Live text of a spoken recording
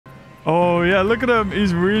Oh, yeah, look at him.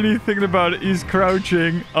 He's really thinking about it. He's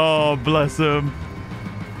crouching. Oh, bless him.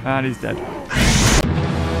 And he's dead.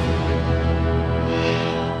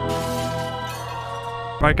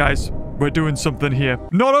 Right, guys. We're doing something here.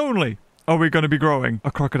 Not only are we going to be growing a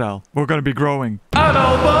crocodile, we're going to be growing an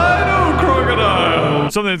albino crocodile.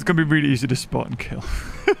 Something that's going to be really easy to spot and kill.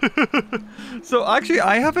 So, actually,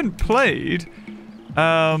 I haven't played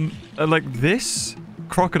like this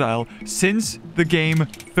crocodile since the game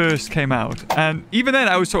first came out. And even then,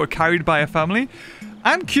 I was sort of carried by a family.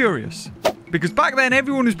 I'm curious. Because back then,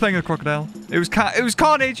 everyone was playing a crocodile. It was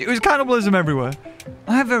carnage. It was cannibalism everywhere.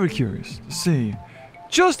 I'm very curious to see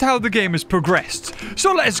just how the game has progressed.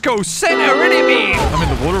 So let's go center in it. I'm in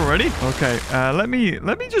the water already? Okay, let me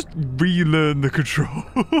just relearn the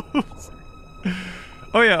controls.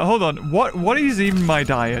 Oh yeah, hold on. What is even my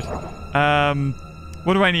diet?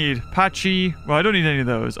 What do I need? Patchy. Well, I don't need any of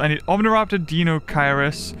those. I need Omniraptor,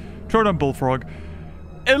 Dinosaurus, Troodon Bullfrog.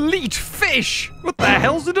 Elite fish! What the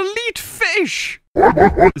hell's an elite fish?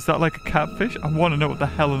 Is that like a catfish? I want to know what the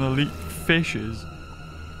hell an elite fish is.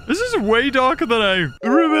 This is way darker than I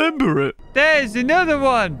remember it. There's another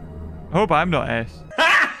one. I hope I'm not S.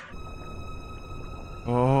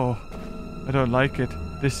 Oh, I don't like it.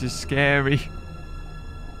 This is scary.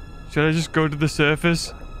 Should I just go to the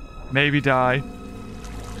surface? Maybe die.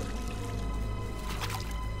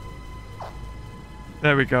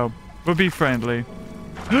 There we go. We'll be friendly.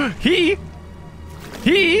 He?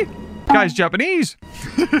 Guy's Japanese.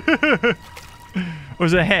 Or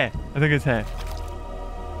is it hair? I think it's hair.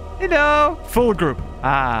 Hello. Full group.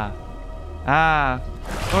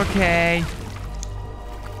 Okay.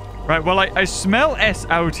 Right, well, I smell S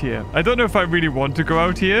out here. I don't know if I really want to go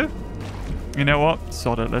out here. You know what?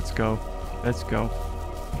 Sod it. Let's go. Let's go.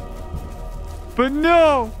 But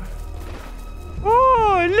no.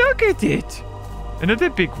 Oh, look at it. Another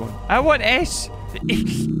big one. I want S.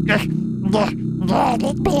 Let me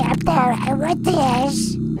up there. I want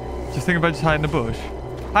this. Just think about just hiding the bush.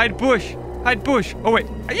 Hide bush. Hide bush. Oh, wait.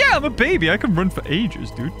 Yeah, I'm a baby. I can run for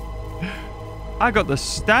ages, dude. I got the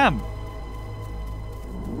stamp.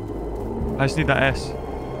 I just need that S.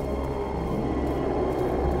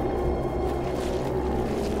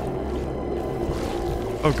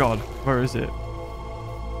 Oh, God. Where is it?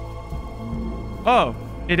 Oh,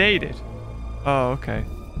 it ate it. Oh, okay.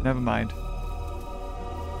 Never mind.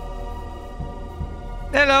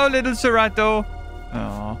 Hello, little Cerato.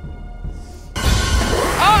 Aww.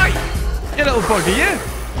 Oi! You little bugger, you!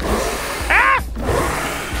 Ah!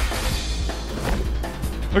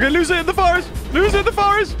 Okay, lose it in the forest! Lose it in the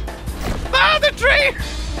forest! Ah, the tree!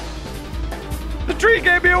 The tree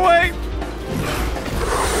gave me away!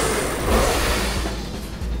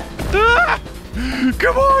 Ah!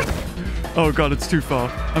 Come on! Oh god, it's too far.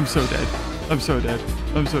 I'm so dead. I'm so dead.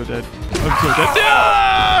 I'm so dead. I'm so dead.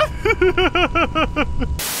 Ah!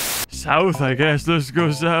 South, I guess. Let's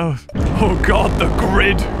go south. Oh god, the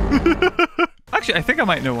grid. Actually, I think I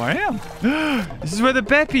might know where I am. This is where the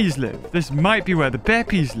Beppies live. This might be where the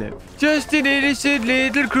Beppies live. Just an innocent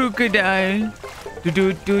little crocodile.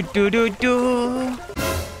 Do.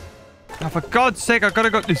 Oh, for God's sake, I gotta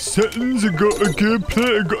got these settings. I can't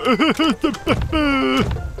play.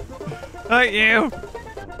 Thank you.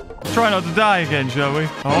 Try not to die again, shall we?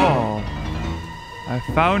 Oh. I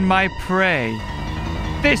found my prey.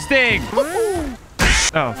 This thing!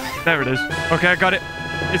 Oh, there it is. Okay, I got it.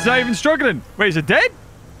 It's not even struggling. Wait, is it dead?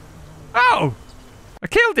 Oh! I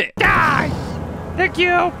killed it. Die! Thank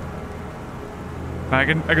you. I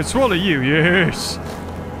can swallow you. Yes.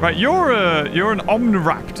 Right, you're an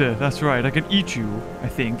Omniraptor. That's right. I can eat you, I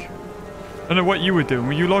think. I don't know what you were doing.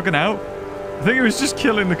 Were you logging out? I think it was just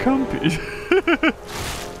killing the compies.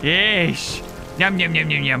 Yes. Yum, yum, yum,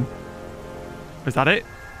 yum, yum. Is that it?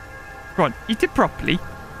 Go on, eat it properly.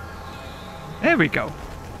 There we go.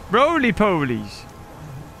 Roly-polies.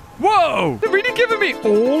 Whoa! They're really giving me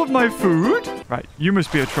all of my food? Right, you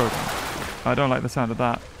must be a Troodon. I don't like the sound of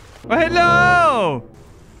that. Oh, hello!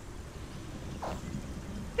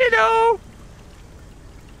 Hello!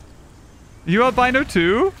 You albino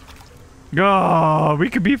too? Oh, we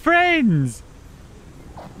could be friends.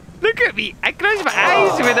 Look at me. I close my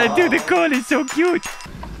eyes when I do the call. It's so cute.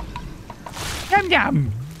 Yum,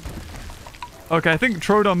 yum. Okay, I think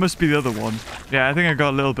Troodon must be the other one. Yeah, I think I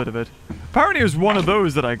got a little bit of it. Apparently it was one of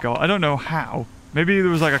those that I got. I don't know how. Maybe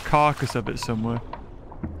there was like a carcass of it somewhere.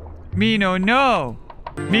 Me no know.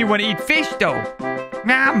 Me want to eat fish though.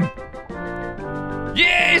 Nom.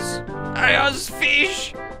 Yes! I has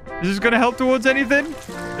fish. Is this going to help towards anything?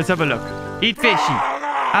 Let's have a look. Eat fishy.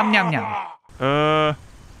 Yum, yum.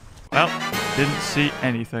 Well, didn't see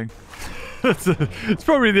anything. It's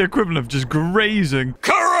probably the equivalent of just grazing.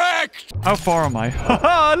 Correct! How far am I? Look,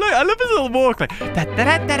 I love this little walk. Like,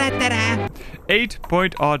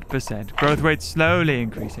 8.odd%. Growth rate slowly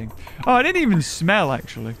increasing. Oh, I didn't even smell,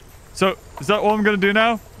 actually. So, is that all I'm going to do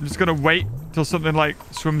now? I'm just going to wait till something, like,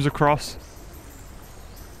 swims across.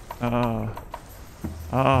 Oh,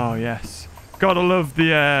 yes. Gotta love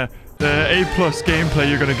the A+ gameplay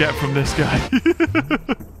you're going to get from this guy.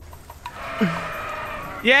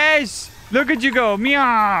 Yes! Look at you go.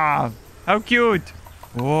 Meow! How cute.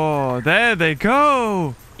 Whoa, there they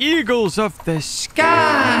go. Eagles of the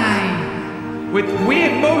sky. With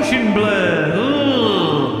weird motion blur.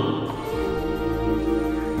 Ugh.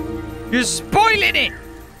 You're spoiling it.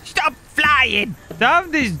 Stop flying.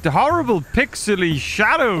 Damn these horrible pixely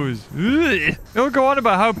shadows. Ugh. It'll go on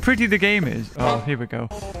about how pretty the game is. Oh, here we go.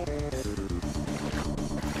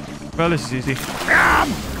 Well, this is easy.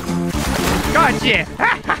 Gotcha!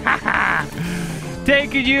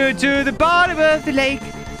 Taking you to the bottom of the lake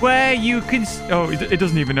where you can... Oh, it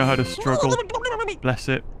doesn't even know how to struggle. Bless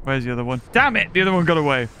it. Where's the other one? Damn it! The other one got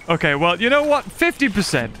away. Okay, well, you know what?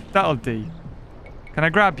 50%. That'll do. Can I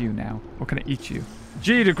grab you now? Or can I eat you?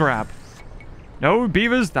 G to grab. No,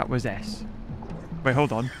 beavers, that was S. Wait,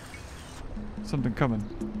 hold on. Something coming.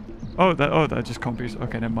 Oh, that just copies.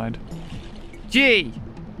 Okay, never mind. G.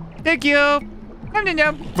 Thank you. Nom, nom,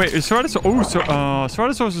 nom. Wait, is Ceratosaurus... Oh,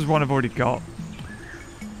 Ceratosaurus is one I've already got.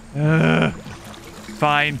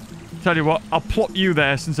 Fine. Tell you what, I'll plot you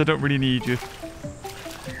there since I don't really need you.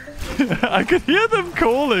 I could hear them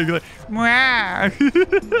calling. Like,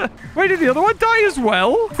 wait, did the other one die as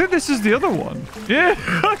well? I think this is the other one. Yeah,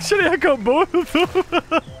 actually, I got both of them.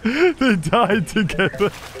 They died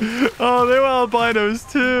together. Oh, they were albinos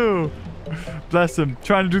too. Bless them.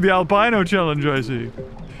 Trying to do the albino challenge, I see.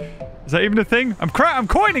 Is that even a thing? I'm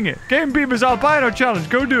coining it. GamingBeaver's albino challenge.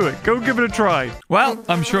 Go do it. Go give it a try. Well,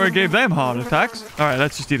 I'm sure I gave them heart attacks. All right,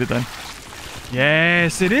 let's just eat it then.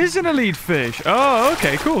 Yes, it is an elite fish. Oh,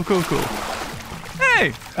 okay. Cool, cool, cool.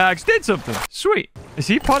 Hey, Axe did something. Sweet. Is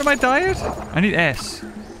he part of my diet? I need S.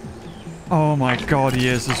 Oh my god, he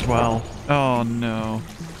is as well. Oh no.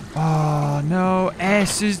 Oh no,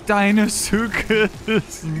 S is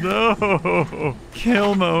Dinosaurus. No.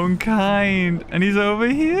 Kill my own kind. And he's over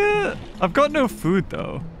here. I've got no food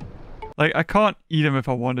though. Like, I can't eat him if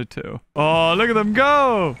I wanted to. Oh, look at them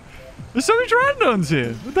go. There's so many pteranodons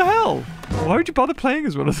here. What the hell? Why would you bother playing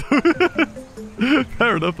as one of them?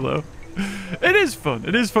 Fair enough though. It is fun.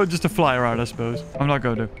 It is fun just to fly around, I suppose. I'm not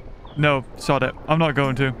going to. No, sod it. I'm not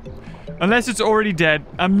going to. Unless it's already dead,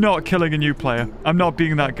 I'm not killing a new player. I'm not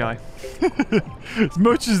being that guy. As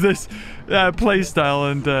much as this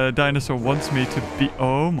playstyle and dinosaur wants me to be...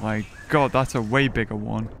 Oh my god, that's a way bigger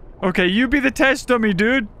one. Okay, you be the test dummy,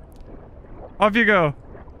 dude. Off you go.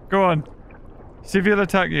 Go on. See if he'll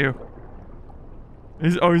attack you.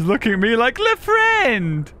 He's looking at me like, "Le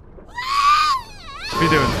friend!" What are you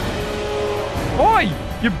doing? Oi!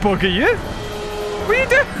 You bugger, you! What are you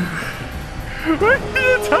doing? Why are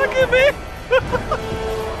you attacking me?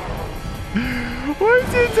 Why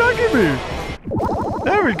is he attacking me?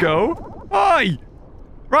 There we go. Oi!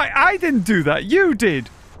 Right, I didn't do that. You did.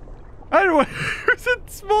 I don't know. It was the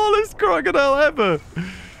smallest crocodile ever.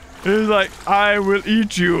 He was like, "I will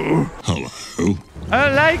eat you." Hello. I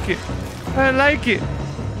like it. I like it.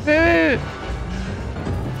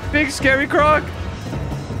 Big scary croc.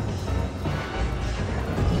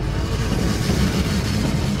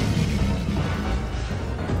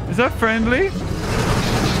 Is that friendly?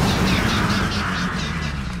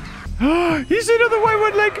 He's another white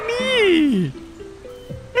one like me.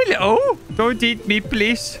 Hello. Don't eat me,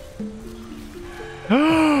 please.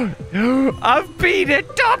 I've been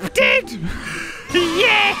adopted.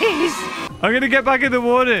 Yes. I'm gonna get back in the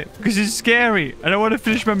water because it's scary and I want to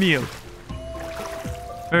finish my meal.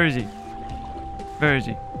 Where is he? Where is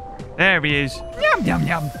he? There he is. Yum, yum,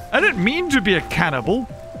 yum. I didn't mean to be a cannibal.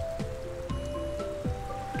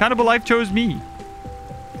 Cannibal life chose me.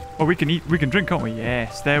 Oh, we can eat, we can drink, can't we?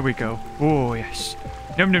 Yes, there we go. Oh, yes.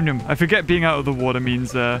 Num, num, num. I forget being out of the water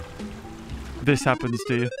means this happens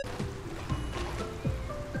to you.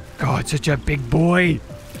 God, such a big boy.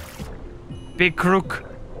 Big crook.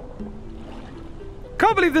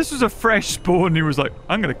 Can't believe this was a fresh spawn. He was like,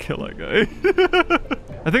 "I'm gonna kill that guy."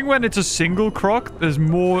 I think when it's a single croc, there's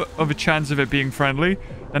more of a chance of it being friendly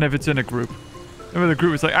than if it's in a group. And when the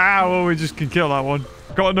group is like, "Ah, well, we just can kill that one.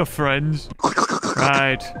 Got enough friends."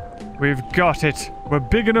 Right. We've got it. We're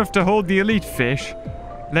big enough to hold the elite fish.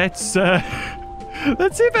 Let's see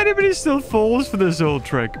if anybody still falls for this old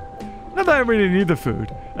trick. Not that I really need the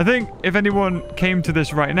food. I think if anyone came to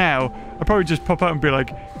this right now, I'd probably just pop out and be like,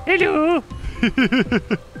 "Hello,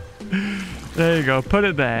 There you go. Put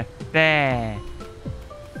it there. There.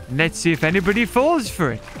 Let's see if anybody falls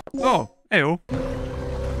for it. Oh, hey-oh.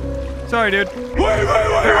 Sorry, dude. Wait.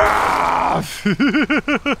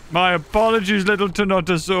 My apologies, little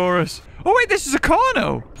Tenotosaurus. Oh, wait, this is a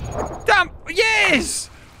Carno. Damn. Yes.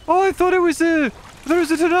 Oh, I thought it was a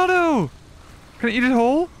Tenoto. Can I eat it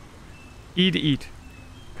whole? Eat.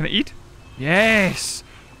 Can I eat? Yes.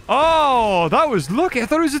 Oh, that was lucky. I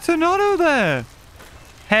thought it was a Tenoto there.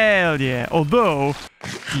 Hell yeah. Although,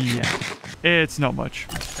 yeah, it's not much.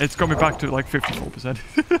 It's got me back to like 54%.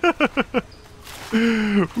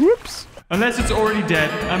 Whoops. Unless it's already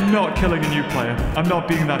dead, I'm not killing a new player. I'm not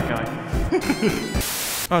being that guy.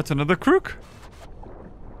 Oh, it's another crook.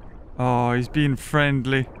 Oh, he's being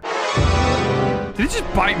friendly. Did he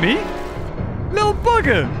just bite me? Little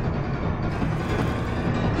bugger.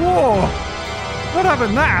 Whoa. What happened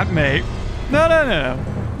to that, mate? No.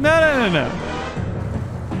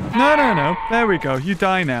 No. There we go. You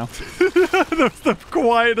die now. That's the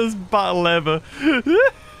quietest battle ever.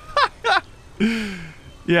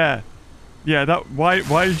 Yeah.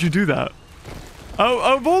 Why did you do that?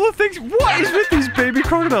 Oh, of all the things, what is with these baby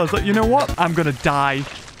crocodiles? Like, you know what? I'm gonna die.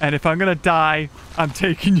 And if I'm gonna die, I'm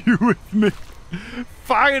taking you with me.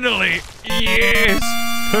 Finally! Yes!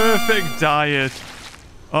 Perfect diet.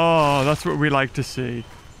 Oh, that's what we like to see.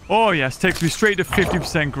 Oh, yes. Takes me straight to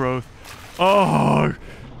 50% growth. Oh,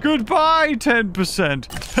 goodbye,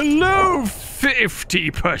 10%. Hello,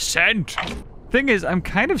 50%. Thing is, I'm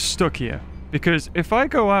kind of stuck here. Because if I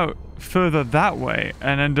go out further that way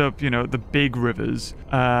and end up, you know, the big rivers,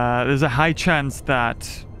 there's a high chance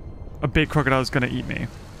that a big crocodile is going to eat me.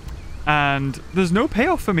 And there's no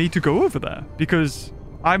payoff for me to go over there because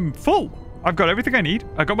I'm full. I've got everything I need.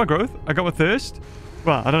 I got my growth. I got my thirst.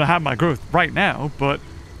 Well, I don't have my growth right now, but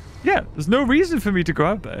yeah, there's no reason for me to go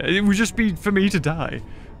out there. It would just be for me to die.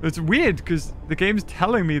 It's weird because the game's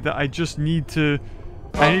telling me that I just need to...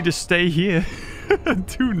 I need to stay here and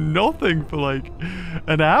do nothing for like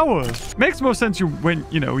an hour. Makes more sense when,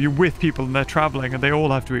 you know, you're with people and they're traveling and they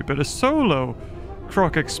all have to eat, but a solo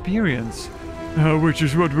croc experience, which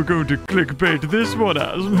is what we're going to clickbait this one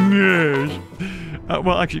as. Yes.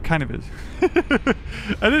 Well, actually, it kind of is.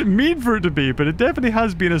 I didn't mean for it to be, but it definitely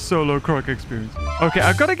has been a solo croc experience. Okay,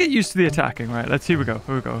 I've got to get used to the attacking, right? Here we go.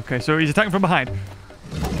 Okay, so he's attacking from behind.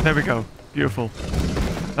 There we go. Beautiful.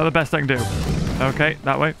 That's the best I can do. Okay,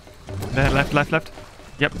 that way. Then left.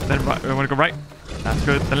 Yep, then right. I want to go right. That's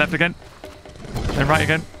good. Then left again. Then right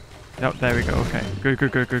again. Yep, there we go. Okay, good.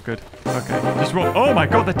 Okay, just one. Oh my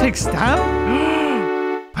god, that takes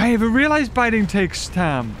stam? I haven't realized biting takes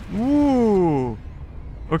stam. Ooh.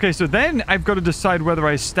 Okay, so then I've got to decide whether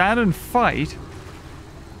I stand and fight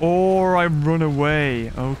or I run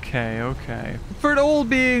away. Okay. For it all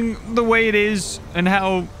being the way it is and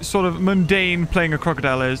how sort of mundane playing a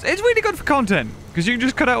crocodile is, it's really good for content. Because you can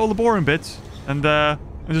just cut out all the boring bits and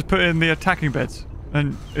just put in the attacking bits.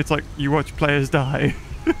 And it's like you watch players die.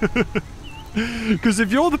 Because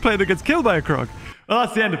if you're the player that gets killed by a croc, well,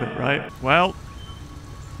 that's the end of it, right? Well,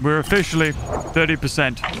 we're officially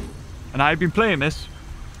 30%. And I've been playing this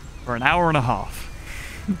for an hour and a half.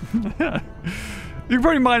 You can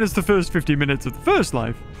probably minus the first 50 minutes of the first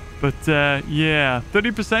life. But, yeah,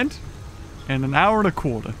 30% in an hour and a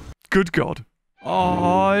quarter. Good God.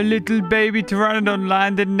 Oh, little baby pteranodon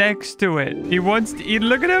landed next to it. He wants to eat.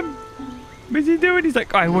 Look at him. What's he doing? He's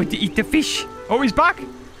like, I want to eat the fish. Oh, he's back. Look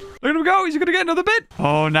at him go. He's going to get another bit.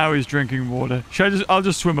 Oh, now he's drinking water. I'll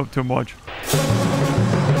just swim up to him, watch.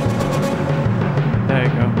 There you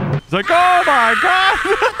go. He's like, oh my God.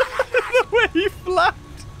 The way he flapped.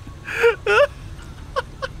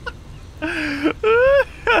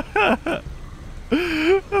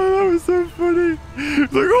 Oh, that was so funny.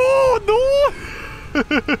 It's like, oh no.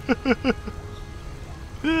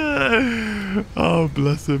 Oh,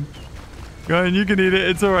 bless him. Go ahead, you can eat it.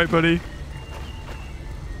 It's all right, buddy.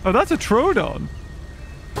 Oh, that's a Troodon.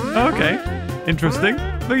 Okay, interesting.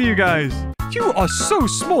 Look at you guys. You are so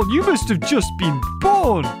small. You must have just been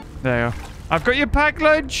born. There you go. I've got your pack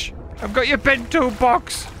lunch. I've got your bento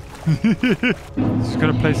box. He's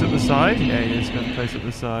gonna place it at the side. Yeah, he is gonna place it at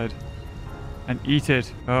the side and eat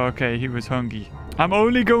it. Oh, okay, he was hungry. I'm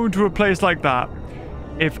only going to a place like that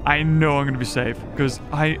if I know I'm gonna be safe, because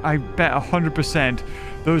I bet 100%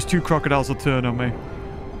 those two crocodiles will turn on me.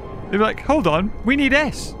 They'll be like, hold on, we need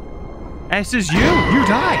S. S is you. You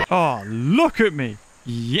die. Oh, look at me.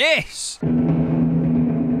 Yes.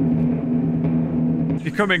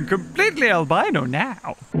 Becoming completely albino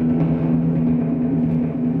now.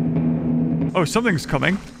 Oh, something's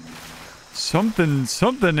coming. Something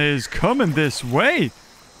is coming this way.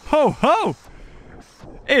 Ho, ho.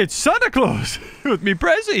 It's Santa Claus with me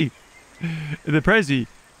Prezi. The Prezi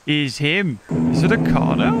is him. Is it a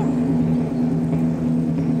car now?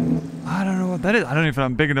 I don't know what that is. I don't know if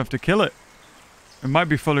I'm big enough to kill it. It might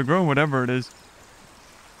be fully grown, whatever it is.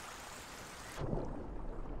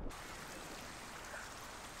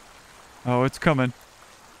 Oh, it's coming.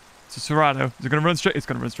 It's a Cerrado. Is it going to run straight? It's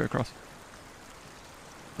going to run straight across.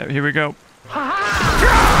 Yeah, here we go.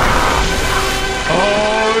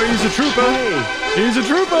 Oh, he's a trooper. He's a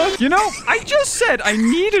trooper. You know, I just said I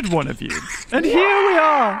needed one of you. And here we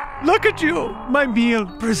are. Look at you. My meal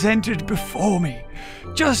presented before me.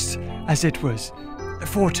 Just as it was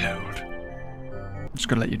foretold. I'm just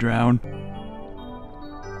going to let you drown.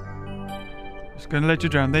 Just going to let you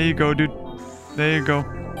drown. There you go, dude. There you go.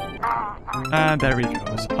 And there he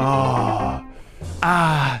goes.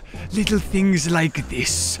 Ah, little things like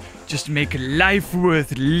this just make life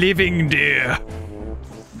worth living, dear.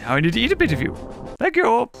 Now I need to eat a bit of you. Thank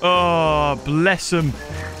you. Oh, bless him.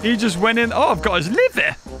 He just went in. Oh, I've got his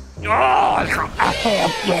liver.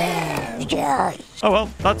 Oh, well,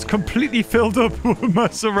 that's completely filled up with my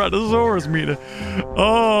Ceratosaurus meter.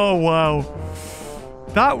 Oh, wow.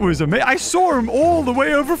 That was amazing. I saw him all the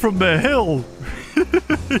way over from the hill.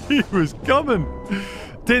 He was coming.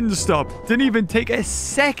 Didn't stop. Didn't even take a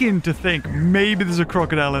second to think maybe there's a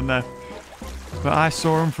crocodile in there. But I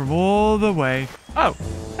saw him from all the way. Oh,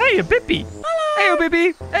 hey, a Bippy. Hey,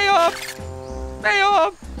 Bippy. Hey, up. Hey,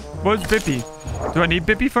 up. What's Bippy? Do I need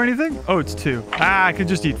Bippy for anything? Oh, it's 2. Ah, I can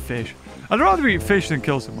just eat fish. I'd rather eat fish than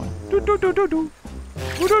kill someone.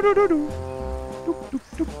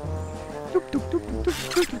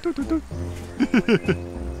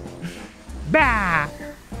 Bah!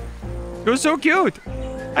 You're so cute.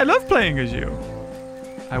 I love playing as you.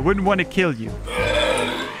 I wouldn't want to kill you.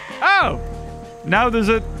 Oh! Now there's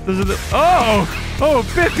a oh! Oh,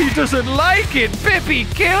 Bippy doesn't like it. Bippy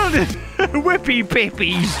killed it. Whippy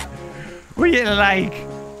Bippies. What do you like?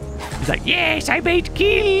 He's like, yes, I made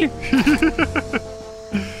kill.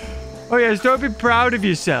 Oh, yes, don't be proud of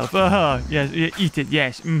yourself. Yes, eat it,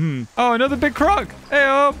 yes. Oh, another big croc. Hey,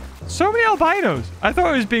 oh. So many albinos. I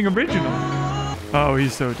thought it was being original. Oh,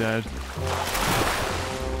 he's so dead.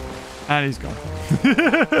 And he's gone.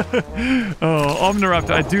 Oh,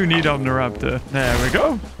 Omniraptor. I do need Omniraptor. There we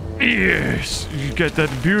go. Yes. You get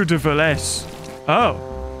that beautiful S. Oh.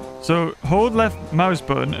 So, hold left mouse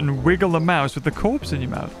button and wiggle the mouse with the corpse in your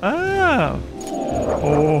mouth. Oh.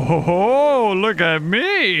 Oh, look at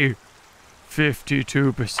me.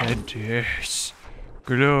 52%, yes.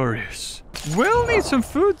 Glorious. We'll need some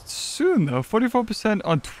food soon, though. 44%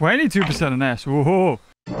 on 22% on S. Whoa.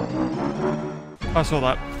 I saw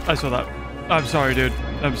that. I saw that. I'm sorry, dude.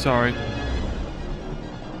 I'm sorry.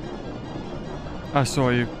 I saw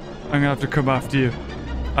you. I'm gonna have to come after you.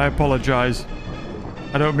 I apologize.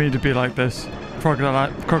 I don't mean to be like this.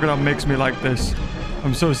 Crocodile makes me like this.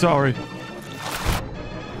 I'm so sorry.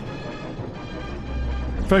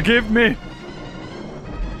 Forgive me.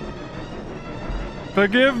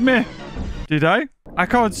 Forgive me. Did I? I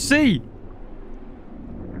can't see.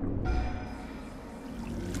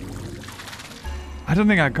 I don't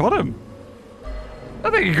think I got him. I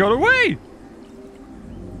think he got away.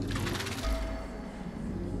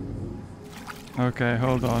 Okay,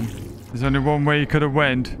 hold on. There's only one way he could have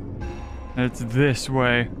went. And it's this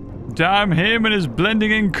way. Damn him and his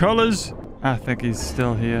blending in colors. I think he's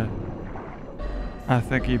still here. I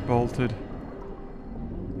think he bolted.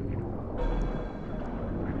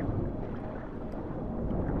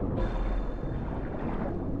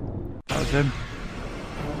 That was him.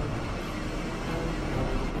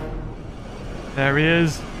 There he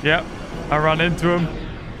is. Yep. I ran into him.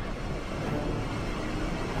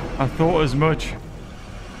 I thought as much.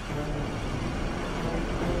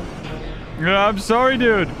 Yeah, I'm sorry,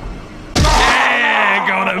 dude. Yeah,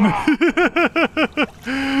 got him.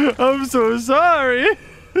 I'm so sorry.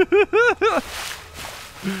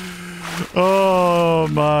 Oh,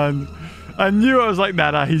 man. I knew. I was like,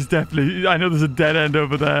 nah, he's definitely... I know there's a dead end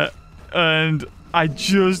over there. And I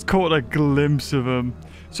just caught a glimpse of him.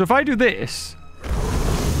 So if I do this...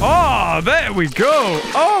 Oh, there we go.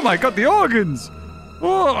 Oh, my God, the organs.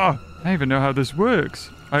 Oh, I don't even know how this works.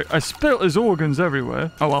 I spilt his organs everywhere.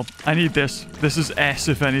 Oh, well, I need this. This is S,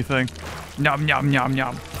 if anything. Nom, nom, nom,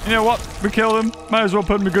 nom. You know what? We killed him. Might as well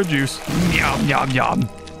put him to good use. Nom, nom, nom.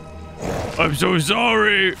 I'm so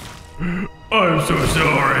sorry. I'm so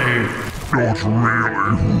sorry. Not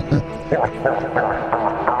really.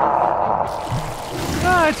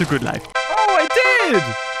 Ah, it's a good life. Oh, I did.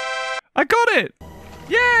 I got it.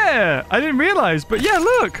 Yeah. I didn't realize, but yeah,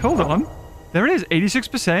 look. Hold on. There it is.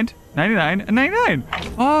 86%. 99 and 99.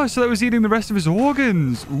 Oh, so that was eating the rest of his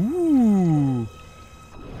organs. Ooh.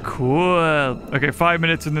 Cool. Okay, 5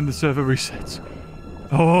 minutes and then the server resets.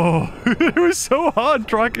 Oh, it was so hard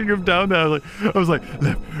tracking him down there. I was like,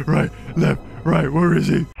 left, right, where is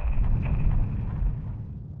he?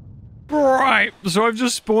 Right, so I've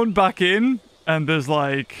just spawned back in, and there's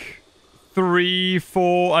like 3,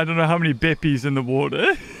 4, I don't know how many bippies in the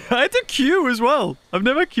water. I had to queue as well. I've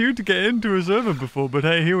never queued to get into a server before, but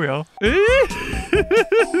hey, here we are. Look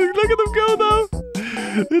at them go, though.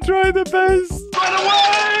 They're trying their best. Run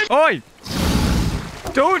away! Oi!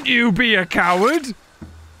 Don't you be a coward.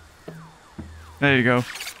 There you go.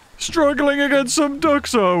 Struggling against some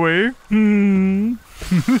ducks, are we?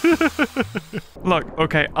 Look,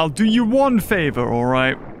 okay, I'll do you one favor,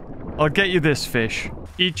 alright? I'll get you this fish.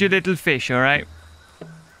 Eat your little fish, alright?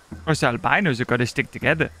 Us albinos are gonna stick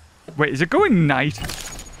together. Wait, is it going night?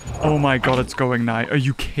 Oh my god, it's going night. Are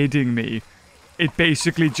you kidding me? It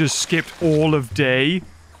basically just skipped all of day.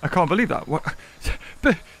 I can't believe that. What?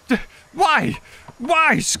 Why?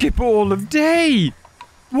 Why skip all of day?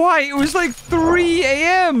 Why? It was like 3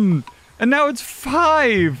 a.m. and now it's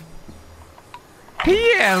 5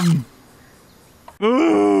 p.m.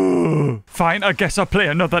 Ooh. Fine, I guess I'll play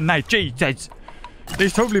another night. Jesus. At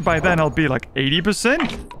least hopefully by then I'll be like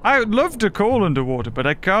 80%. I would love to crawl underwater, but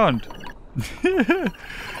I can't.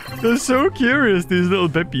 They're so curious, these little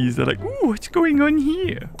beppies. They're like, ooh, what's going on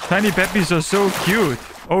here? Tiny beppies are so cute.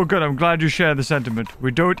 Oh, good. I'm glad you share the sentiment.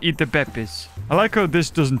 We don't eat the beppies. I like how this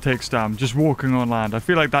doesn't take stamina, just walking on land. I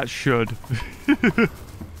feel like that should.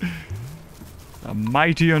 A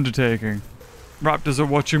mighty undertaking. Raptors are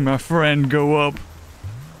watching my friend go up.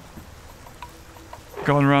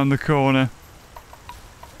 Gone around the corner.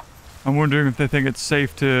 I'm wondering if they think it's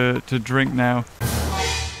safe to drink now.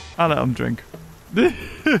 I'll let them drink.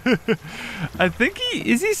 I think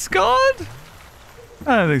is he scarred?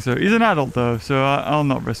 I don't think so. He's an adult though, so I'll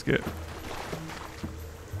not risk it.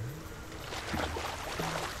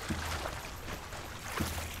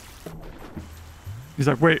 He's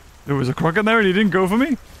like, wait, there was a croc in there and he didn't go for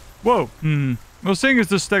me? Whoa. Well, seeing as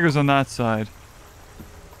the Stegos on that side.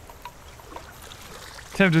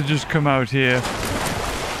 Tempted to just come out here.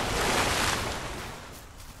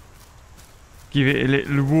 Give it a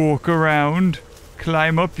little walk around.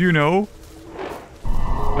 Climb up, you know.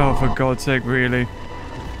 Oh, for God's sake, really?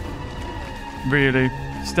 Really?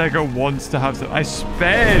 Stego wants to have some... I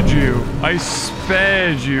spared you! I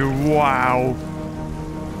spared you! Wow!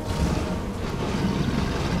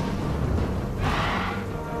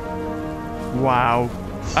 Wow.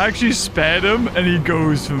 I actually spared him and he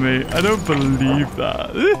goes for me. I don't believe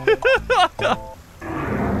that.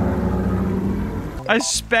 I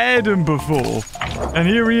spared him before. And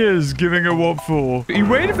here he is giving a what for. He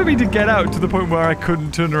waited for me to get out to the point where I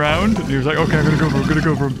couldn't turn around. And he was like, okay, I'm gonna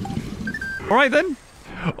go for him. Alright then.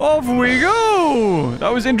 Off we go! That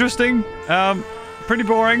was interesting. Pretty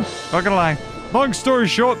boring. Not gonna lie. Long story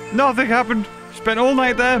short, nothing happened. Spent all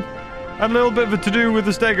night there. Had a little bit of a to-do with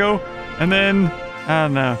the Stego. And then, I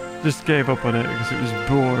don't know, just gave up on it because it was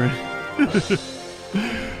boring.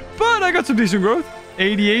 But I got some decent growth.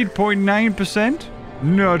 88.9%.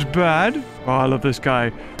 Not bad. Oh, I love this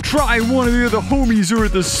guy. Try one of the other homies who are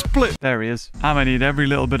at the split. There he is. I'm gonna need every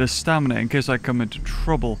little bit of stamina in case I come into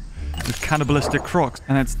trouble with cannibalistic crocs.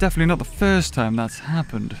 And it's definitely not the first time that's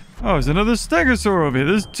happened. Oh, there's another Stegosaur over here.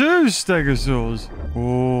 There's 2 Stegosaurs.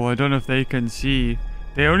 Oh, I don't know if they can see.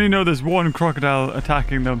 They only know there's one crocodile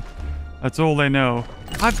attacking them. That's all they know.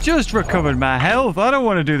 I've just recovered my health. I don't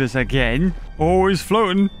want to do this again. Always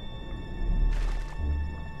floating.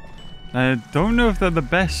 I don't know if they're the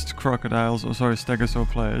best crocodiles, or sorry, Stegosaur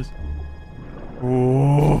players.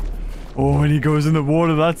 Oh, when he goes in the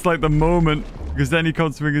water, that's like the moment. Because then he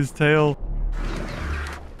can't swing his tail.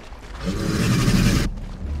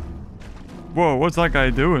 Whoa, what's that guy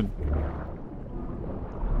doing?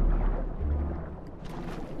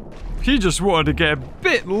 He just wanted to get a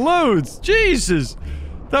bit loads. Jesus.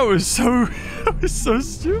 That was so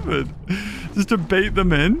stupid. Just to bait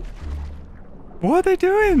them in. What are they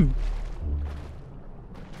doing?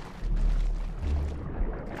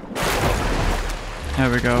 There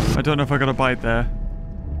we go. I don't know if I got a bite there.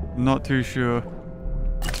 Not too sure.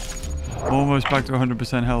 Almost back to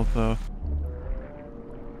 100% health though.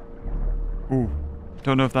 Ooh.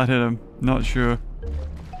 Don't know if that hit him. Not sure.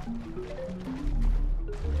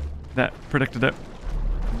 That predicted it.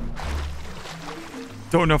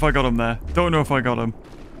 Don't know if I got him there. Don't know if I got him.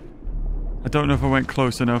 I don't know if I went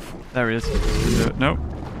close enough. There he is. No.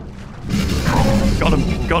 Got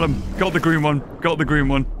him. Got him. Got the green one. Got the green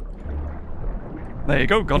one. There you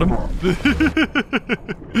go, got him. This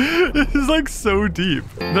is like so deep.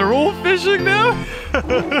 They're all fishing now?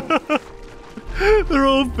 They're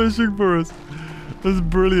all fishing for us. That's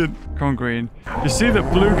brilliant. Come on, green. You see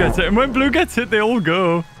that blue gets hit, and when blue gets hit, they all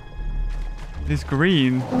go. It's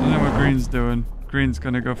green. I don't know what green's doing. Green's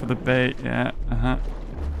gonna go for the bait. Yeah,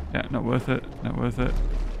 yeah, not worth it. Not worth it.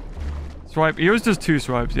 Swipe. He always does 2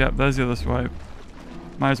 swipes. Yep, there's the other swipe.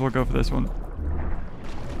 Might as well go for this one.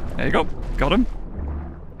 There you go. Got him.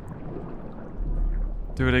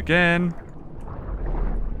 Do it again.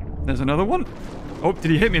 There's another one. Oh,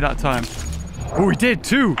 did he hit me that time? Oh, he did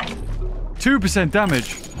too. 2%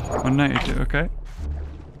 damage. 192. Okay.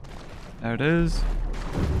 There it is.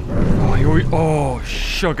 Oh, oh,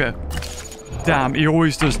 sugar. Damn, he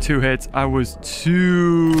always does 2 hits. I was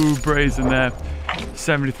too brazen there.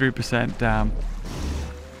 73%. Damn.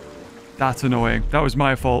 That's annoying. That was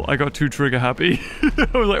my fault. I got too trigger happy. I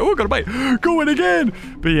was like, oh, got a bite. Go in again.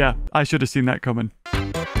 But yeah, I should have seen that coming.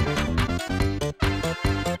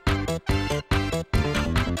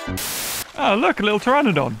 Oh, look, a little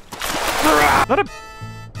pteranodon.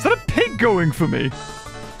 Is that a pig going for me? Is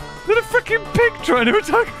that a freaking pig trying to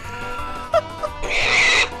attack?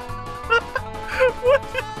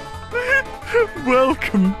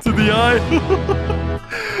 Welcome to the isle.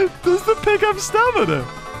 Does the pig have stamina?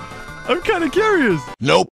 I'm kind of curious.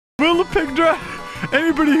 Nope. Will the pig drown?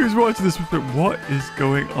 Anybody who's watching this will be like, what is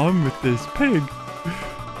going on with this pig?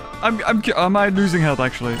 Am I losing health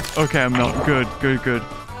actually? Okay, I'm not. Good.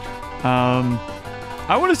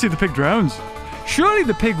 I want to see the pig drowns. Surely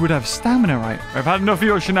the pig would have stamina, right? I've had enough of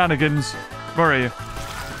your shenanigans. Where are you?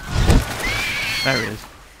 There he is.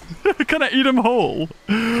 Can I eat him whole?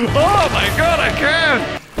 Oh my god, I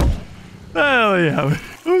can! Hell yeah.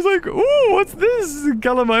 I was like, ooh, what's this?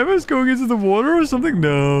 Gallimimus going into the water or something?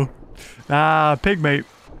 No. Ah, pig mate.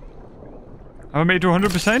 Am I made to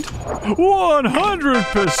 100%?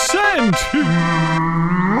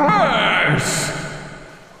 100%!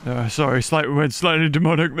 Yes! Sorry, went slightly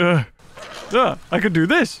demonic there. Ah, I could do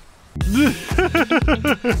this.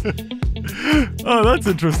 Oh, that's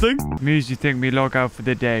interesting. Means you think me log out for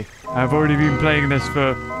the day. I've already been playing this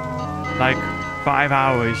for like 5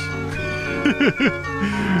 hours.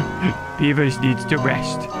 Beavers needs to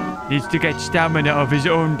rest. Needs to get stamina of his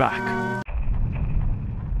own back.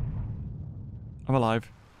 I'm alive.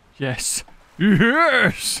 Yes.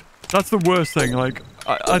 Yes! That's the worst thing. Like,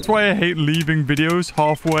 that's why I hate leaving videos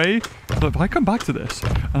halfway. So if I come back to this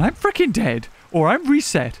and I'm freaking dead or I'm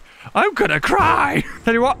reset, I'm gonna cry!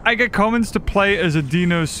 Tell you what, I get comments to play as a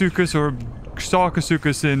Dinosaurus or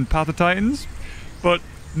Sarcosuchus in Path of Titans, but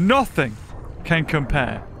nothing can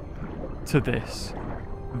compare to this.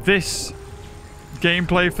 This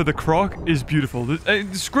gameplay for the Croc is beautiful.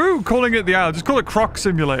 Screw calling it the Isle, just call it Croc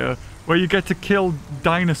Simulator, where you get to kill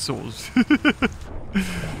dinosaurs.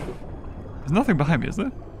 There's nothing behind me, is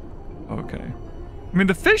there? Okay. I mean,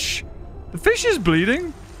 the fish is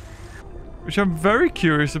bleeding, which I'm very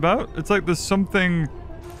curious about. It's like there's something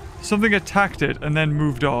attacked it and then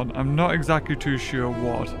moved on. I'm not exactly too sure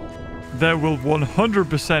what. There will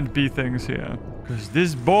 100% be things here. Because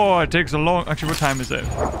this boar takes a long... Actually, what time is it?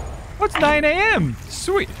 What's 9 a.m.?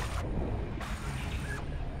 Sweet.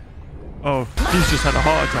 Oh, he's just had a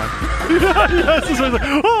heart attack. Yes, so like,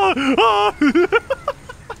 oh.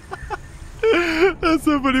 That's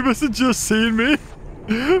so funny. He must have just seen me.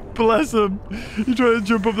 Bless him. He tried to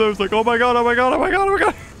jump up there. I was like, oh my god, oh my god, oh my god, oh my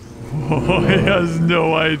god. Oh, he has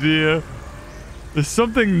no idea. There's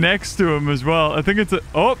something next to him as well. I think it's a...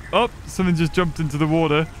 Oh, something just jumped into the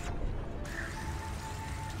water.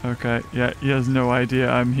 Okay, yeah, he has no idea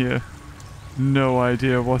I'm here. No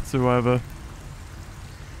idea whatsoever.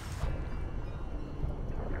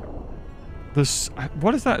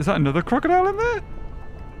 What is that? Is that another crocodile in there?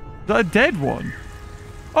 Is that a dead one?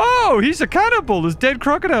 Oh, he's a cannibal. There's dead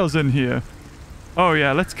crocodiles in here. Oh,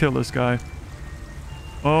 yeah, let's kill this guy.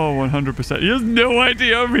 Oh, 100%. He has no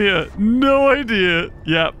idea I'm here. No idea.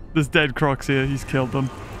 Yeah, there's dead crocs here. He's killed them.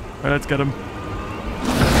 All right, let's get him.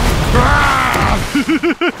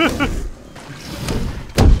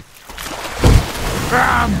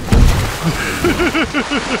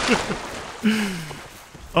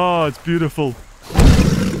 Oh, it's beautiful.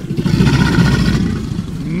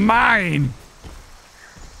 Mine.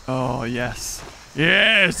 Oh, yes.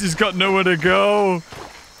 Yes, he's got nowhere to go.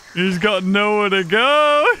 He's got nowhere to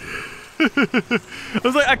go. I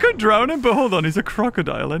was like, I could drown him, but hold on. He's a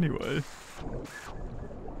crocodile anyway.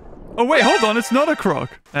 Oh, wait, hold on. It's not a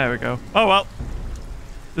croc. There we go. Oh, well.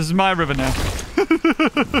 This is my river now.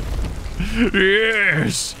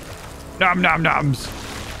 Yes. Nom nom noms.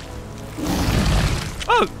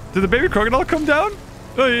 Oh, did the baby crocodile come down?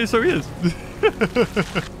 Oh, yeah, so he is.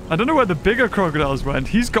 I don't know where the bigger crocodiles went.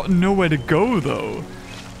 He's got nowhere to go, though.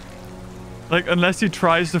 Like, unless he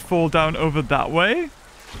tries to fall down over that way.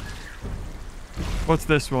 What's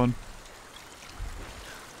this one?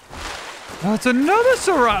 Oh, it's another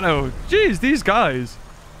Cerrado. Jeez, these guys.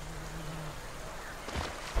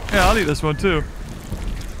 Yeah, I'll eat this one, too.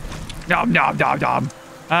 Nom, nom, nom, nom.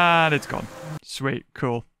 And it's gone. Sweet,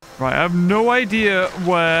 cool. Right, I have no idea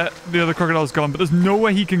where the other crocodile's gone, but there's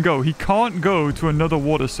nowhere he can go. He can't go to another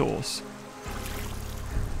water source.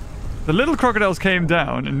 The little crocodiles came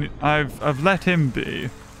down, and I've let him be.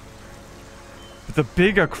 But the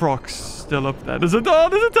bigger croc's still up there. There's a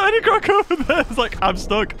tiny croc over there. It's like, I'm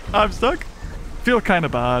stuck. I'm stuck. Feel kind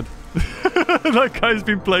of bad. That guy's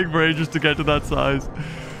been playing for ages to get to that size.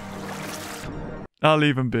 I'll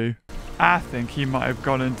leave him be. I think he might have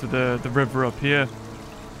gone into the river up here.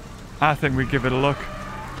 I think we give it a look.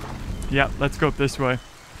 Yeah, let's go up this way.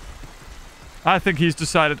 I think he's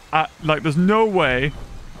decided, like, there's no way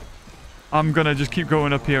I'm gonna just keep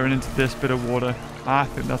going up here and into this bit of water. I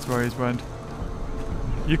think that's where he's went.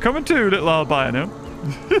 You coming too, little albino?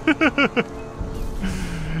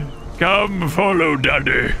 Come follow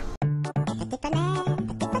daddy.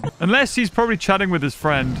 Unless he's probably chatting with his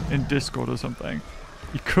friend in Discord or something.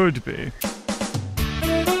 He could be.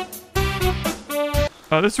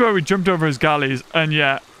 This is where we jumped over his galleys, and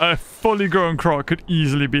yeah, a fully grown croc could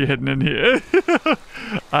easily be hidden in here.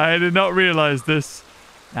 I did not realize this.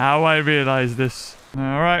 Now I realize this.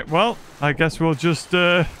 Alright, well, I guess we'll just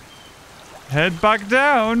head back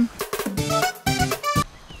down.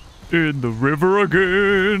 In the river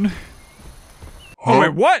again. Oh,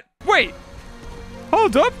 wait, what? Wait!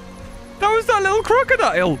 Hold up! That was that little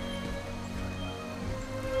crocodile!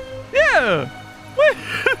 Yeah! Wait!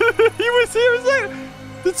 He was here a second.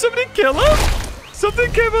 Did somebody kill him?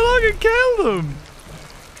 Something came along and killed him.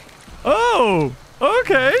 Oh,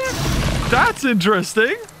 okay. That's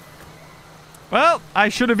interesting. Well, I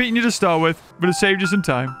should have eaten you to start with, but it saved you some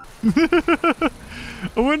time. I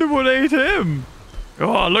wonder what ate him.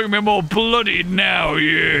 Oh, look at me, I'm all bloodied now,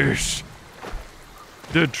 yes.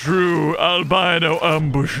 The true albino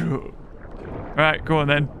ambusher. Alright, go on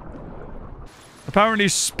then. Apparently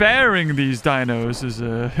sparing these dinos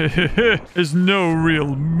is no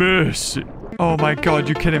real mercy. Oh my god,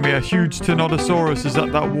 you're kidding me. A huge Tyrannosaurus is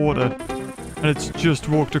at that water. And it's just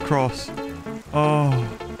walked across. Oh,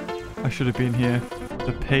 I should have been here.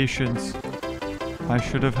 The patience I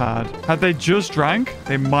should have had. Had they just drank?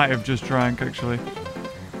 They might have just drank, actually.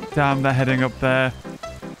 Damn, they're heading up there.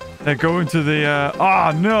 They're going to the,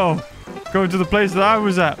 oh no! Going to the place that I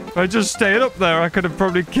was at. If I just stayed up there, I could have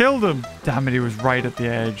probably killed him. Damn it, he was right at the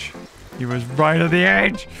edge. He was right at the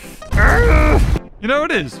edge. You know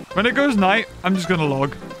what it is? When it goes night, I'm just gonna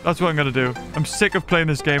log. That's what I'm gonna do. I'm sick of playing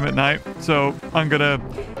this game at night, so I'm gonna...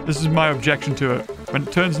 This is my objection to it. When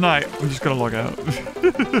it turns night, I'm just gonna log out.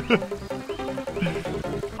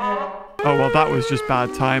 Oh, well, that was just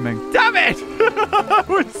bad timing. Damn it!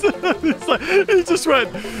 He just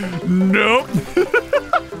went, nope.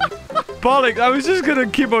 Bollock, I was just gonna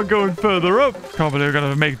keep on going further up. Can't believe we're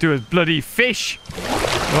gonna make do with bloody fish.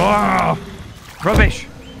 Oh, rubbish.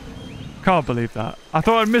 Can't believe that. I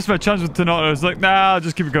thought I'd miss my chance with Tyrannosaurus. I was like, nah, I'll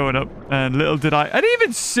just keep it going up. And little did I didn't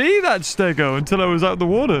even see that Stego until I was out of the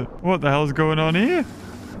water. What the hell's going on here?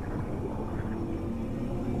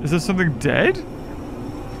 Is there something dead?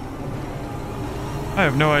 I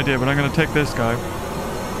have no idea, but I'm gonna take this guy.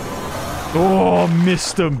 Oh,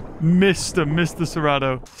 missed him. Missed him. Missed the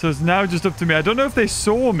Cerrado. So it's now just up to me. I don't know if they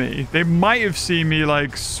saw me. They might have seen me,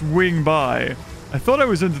 like, swing by. I thought I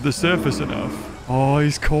was under the surface enough. Oh,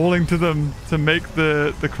 he's calling to them to make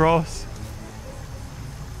the cross.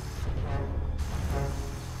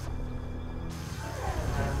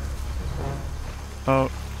 Oh,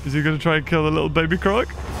 is he going to try and kill the little baby croc?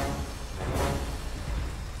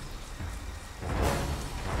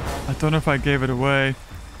 I don't know if I gave it away.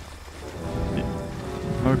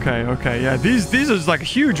 Okay, okay, yeah. These are just like a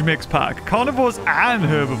huge mixed pack. Carnivores and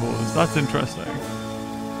herbivores. That's interesting.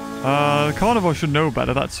 The carnivore should know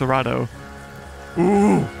better. That's Cerrado.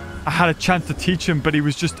 Ooh, I had a chance to teach him, but he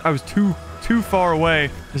was just... I was too far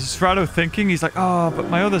away. Is Cerrado thinking? He's like, oh, but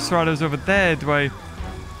my other Cerrado's over there. Do I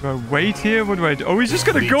wait here? What do I do? Oh, he's just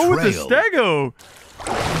gonna go with the Stego.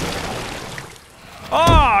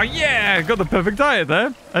 Oh, yeah! Got the perfect diet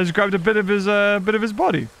there. I just grabbed a bit of his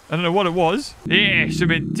body. I don't know what it was. Yeah,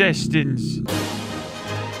 some intestines.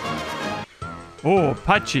 Oh,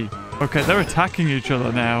 patchy. Okay, they're attacking each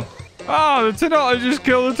other now. Oh, the Tyrannosaurus just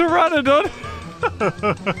killed the Pteranodon.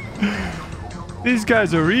 These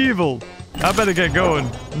guys are evil. I better get going.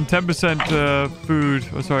 And 10% food.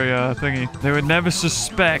 Oh, sorry, thingy. They would never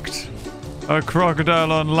suspect a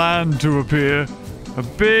crocodile on land to appear. A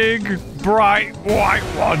big, bright, white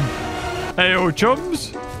one. Hey-o,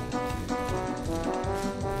 chums.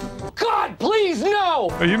 God, please, no!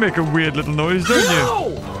 Oh, you make a weird little noise, don't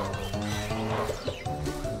you?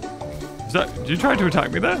 Is that... Did you try to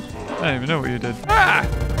attack me there? I don't even know what you did. Ah!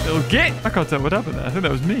 Little git! I can't tell what happened there. I think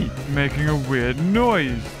that was me making a weird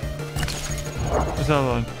noise. What's that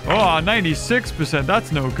on? Oh, 96%.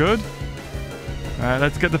 That's no good. Alright,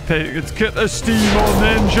 let's get the steam on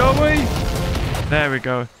then, shall we? There we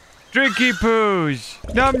go. Drinky poos!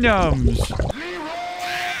 Num nums!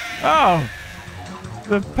 Oh!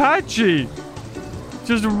 The Patchy!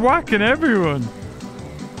 Just whacking everyone.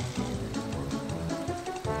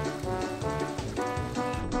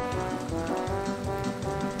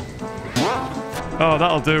 Oh,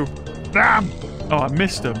 that'll do. Damn! Oh, I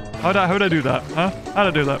missed him. How'd I do that? Huh? How'd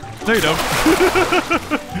I do that? No, you don't.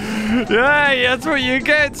 Hey, that's what you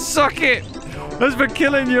get. Suck it. That's for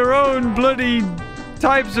killing your own bloody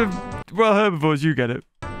types of... Well, herbivores, you get it.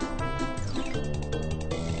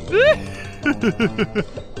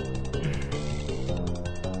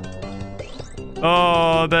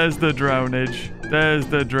 Oh, there's the drownage. There's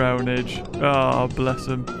the drownage. Oh, bless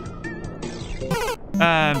him.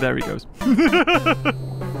 And there he goes.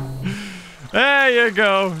 There you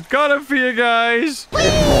go. Got him for you guys.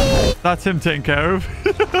 That's him taken care of.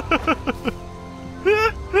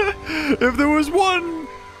 If there was one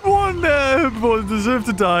herbivore that deserved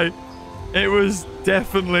to die, it was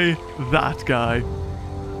definitely that guy.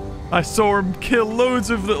 I saw him kill loads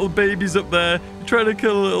of little babies up there. Trying to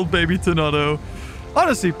kill a little baby tornado.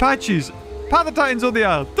 Honestly, Patchies, Pat the Titans on the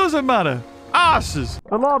Isle, doesn't matter. Asses.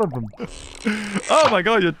 A lot of them. Oh my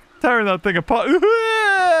god, you're tearing that thing apart.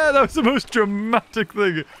 That was the most dramatic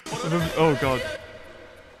thing. Oh god.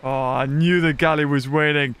 Oh, I knew the galley was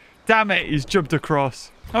waiting. Damn it, he's jumped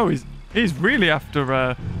across. Oh, he's really after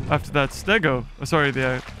that stego. Oh, sorry,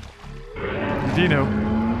 the dino.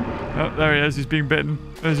 Oh, there he is. He's being bitten.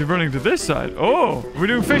 Is he running to this side? Oh, we're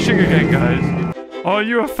doing fishing again, guys. Are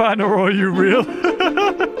you a fan or are you real?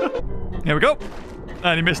 Here we go.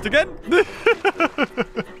 And he missed again.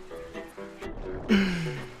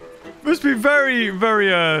 Must be very,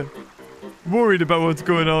 very worried about what's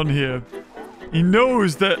going on here. He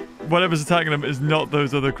knows that whatever's attacking him is not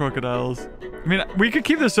those other crocodiles. I mean, we could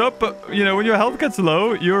keep this up, but, you know, when your health gets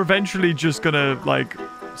low, you're eventually just gonna, like,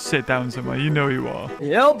 sit down somewhere. You know you are.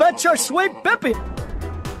 You bet your sweet bippy.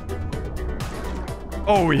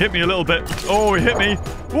 Oh, he hit me a little bit. Oh, he hit me.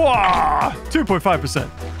 Wah! 2.5%.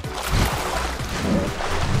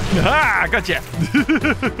 Ah, gotcha.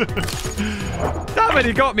 Damn it,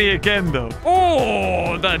 he got me again, though.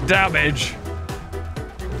 Oh, the damage.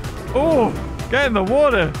 Oh, get in the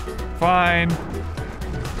water. Fine.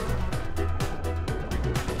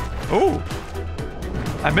 Oh,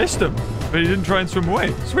 I missed him, but he didn't try and swim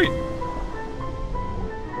away. Sweet.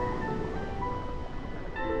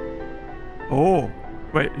 Oh,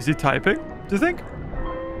 wait, is he typing? Do you think?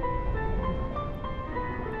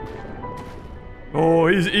 Oh,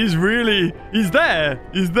 he's there.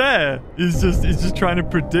 He's there. He's just trying to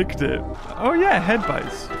predict it. Oh yeah, head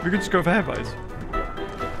bites. We could just go for head bites.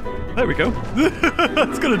 There we go.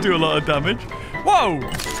 That's gonna do a lot of damage. Whoa!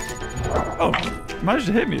 Oh, managed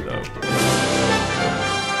to hit me though.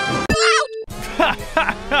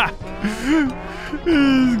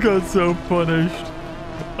 He's got so punished.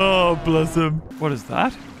 Oh, bless him. What is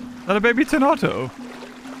that? Is that a baby Tonato?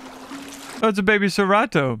 Oh, it's a baby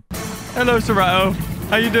Cerato. Hello, Cerato.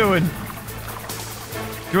 How you doing?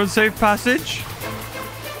 You want safe passage?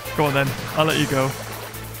 Go on then. I'll let you go.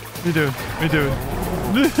 What are you doing? What are you doing?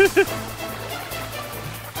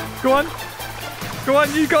 Go on. Go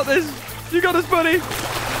on. You got this. You got this, buddy.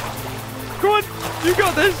 Go on. You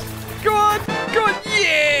got this. Go on. Go on.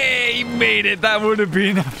 Yeah, he made it. That would have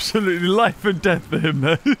been absolutely life and death for him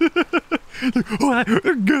there.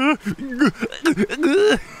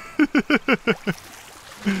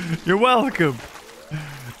 You're welcome.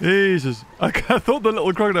 Jesus. I thought the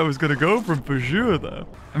little crocodile was going to go for him for sure, though.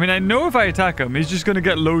 I mean, I know if I attack him, he's just going to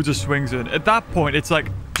get loads of swings in. At that point, it's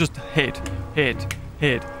like, just hit, hit,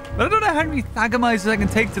 hit. But I don't know how many Thagamizers I can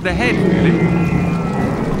take to the head, really.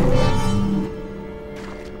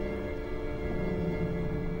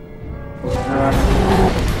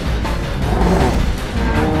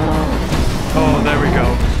 Oh, there we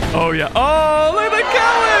go. Oh, yeah. Oh, look at the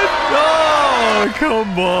coward! Oh,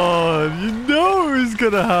 come on. You know it's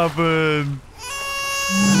gonna happen.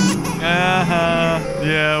 Uh-huh.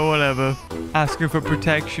 Yeah, whatever. Asking for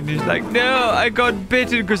protection. He's like, no, I got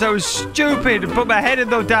bitten because I was stupid and put my head in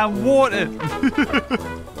the damn water.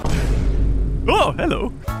 Oh,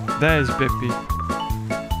 hello. There's Bippy.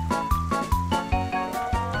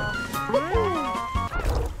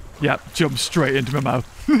 Yep, jump straight into my mouth.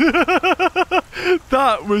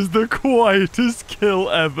 That was the quietest kill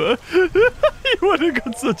ever. He would have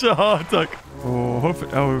got such a heart attack. Oh,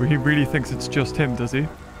 hopefully, oh, he really thinks it's just him, does he?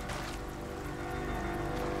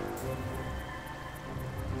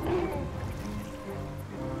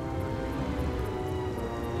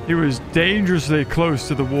 He was dangerously close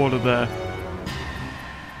to the water there.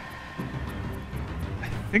 I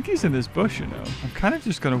think he's in this bush, you know. I'm kind of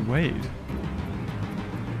just going to wait.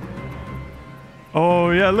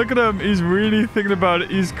 Oh, yeah, look at him. He's really thinking about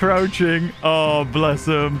it. He's crouching. Oh, bless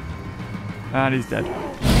him. And he's dead.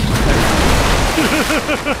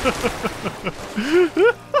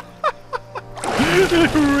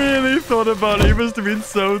 He really thought about it. He must have been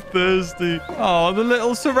so thirsty. Oh, the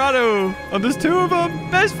little Cerrado. And there's two of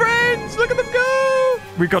them. Best friends. Look at them go.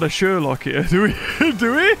 We got a Sherlock here, do we?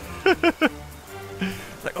 Do we?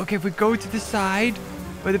 It's like, okay, if we go to the side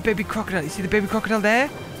where the baby crocodile, you see the baby crocodile there?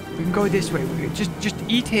 We can go this way. We can just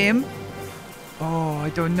eat him. Oh, I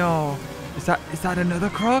don't know. Is that another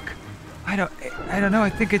croc? I don't know. I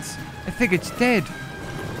think it's dead.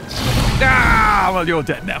 Ah, well, you're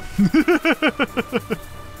dead now.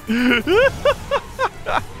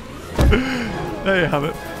 There you have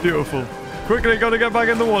it. Beautiful. Quickly, gotta get back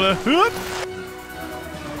in the water.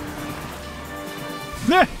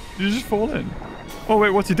 Nah, you just fall in. Oh,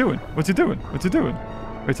 wait, what's he doing? What's he doing? What's he doing?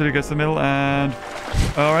 Wait till he gets to the middle and...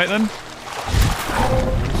 All right, then.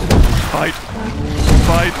 Fight.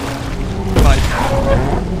 Fight. Fight.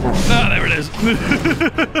 Ah, there it is.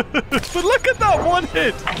 But look at that one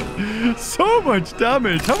hit. So much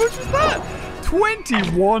damage. How much was that?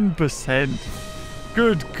 21%.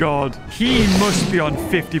 Good God. He must be on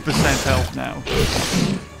 50% health now.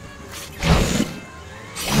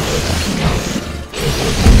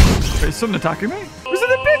 Wait, is someone attacking me? Was it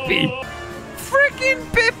a Bippy? Freaking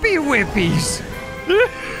Bippy Whippies.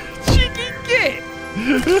 Cheeky git.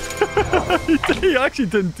 He actually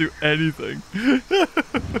didn't do anything.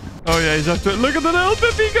 Oh yeah, he's after it. Look at the little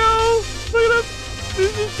Bippy go! Look at him!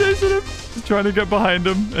 He's just chasing him. He's trying to get behind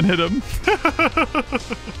him and hit him.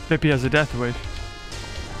 Bippy has a death wish.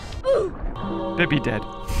 Bippy dead.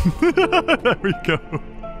 There we go.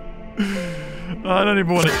 I don't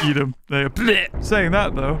even want to eat him. There. Saying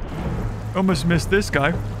that though, almost missed this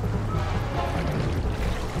guy.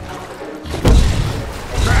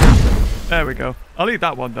 There we go. I'll eat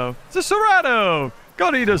that one, though. It's a Cerrado!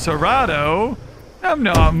 Gotta eat a Cerrado! Num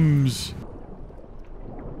nums!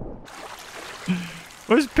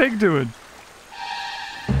 What's Pig doing?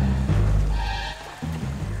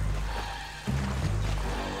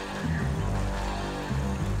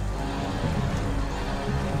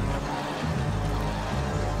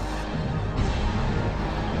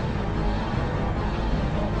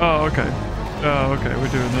 Oh, okay. Oh, okay. We're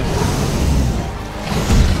doing this.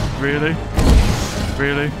 Really?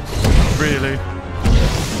 Really? Really?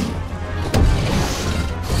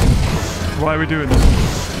 Why are we doing this?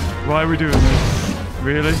 Why are we doing this?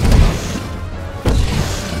 Really?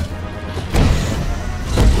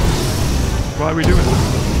 Why are we doing this?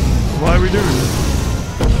 Why are we doing this?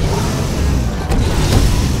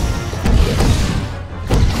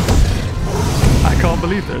 I can't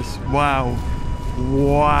believe this. Wow.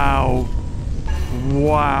 Wow.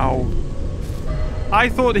 Wow. I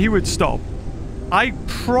thought he would stop. I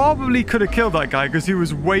probably could have killed that guy because he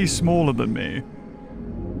was way smaller than me.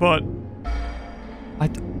 But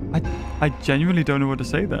I genuinely don't know what to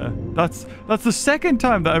say there. That's the second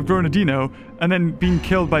time that I've grown a dino and then been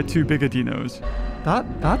killed by two bigger dinos.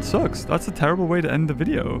 That sucks. That's a terrible way to end the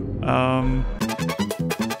video.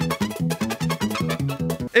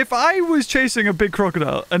 If I was chasing a big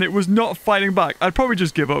crocodile and it was not fighting back, I'd probably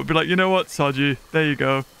just give up. Be like, you know what, Saji? There you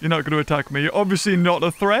go. You're not going to attack me. You're obviously not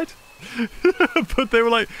a threat. But they were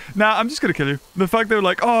like, nah, I'm just going to kill you. The fact they were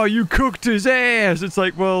like, oh, you cooked his ass. It's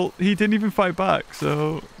like, well, he didn't even fight back.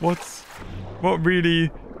 So what really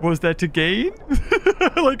was there to gain?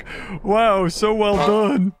 Like, wow, so well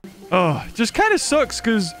done. Oh, just kind of sucks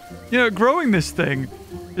because, you know, growing this thing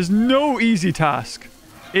is no easy task.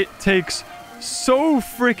 It takes so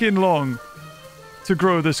freaking long to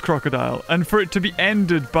grow this crocodile, and for it to be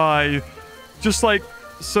ended by just like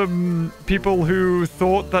some people who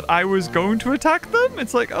thought that I was going to attack them.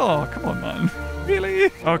 It's like, oh, come on, man.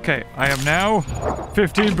 Really? Okay, I am now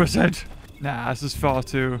 15%. Nah, this is far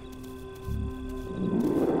too...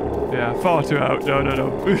 Yeah, far too out.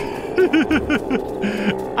 No.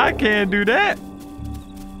 I can't do that.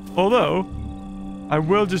 Although, I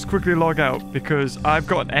will just quickly log out because I've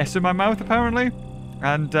got an S in my mouth apparently.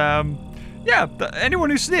 And, yeah, anyone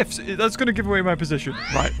who sniffs, that's going to give away my position.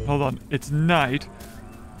 Right, hold on. It's night,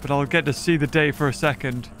 but I'll get to see the day for a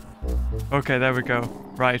second. Okay, there we go.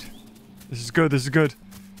 Right. This is good.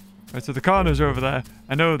 Right, so the carnivores are over there.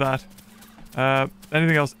 I know that.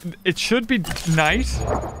 Anything else? It should be night.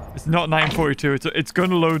 It's not 9:42. It's going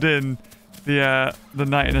to load in the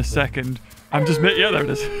night in a second. I'm just yeah, there it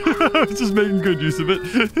is. I'm just making good use of it.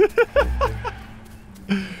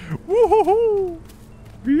 Woohoo!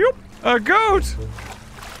 Yep. A goat!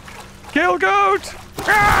 Kill goat!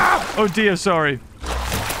 Ah! Oh dear, sorry.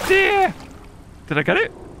 Deer! Did I get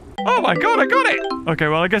it? Oh my god, I got it! Okay,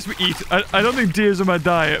 well, I guess we eat. I don't think deer's on my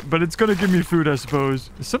diet, but it's gonna give me food, I suppose.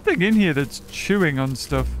 There's something in here that's chewing on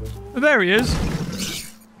stuff. Oh, there he is.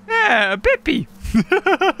 Yeah, a Bippy!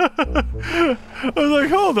 I was like,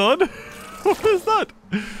 hold on. What is that?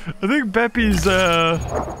 I think Beppy's,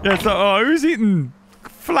 yeah, it's like, oh, who's eating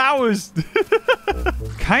flowers?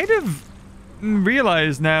 Kind of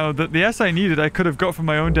realize now that the S I needed I could have got from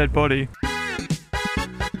my own dead body.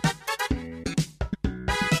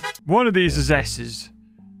 One of these is S's.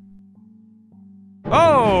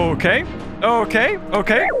 Oh, okay.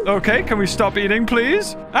 Okay. Can we stop eating,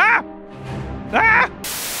 please? Ah!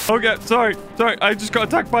 Okay, sorry. I just got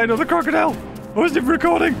attacked by another crocodile. I wasn't even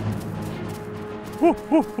recording.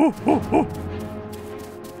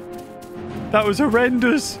 That was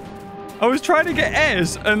horrendous. I was trying to get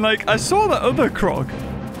S, and like I saw that other croc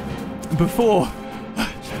before.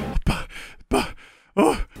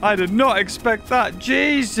 Oh, I did not expect that.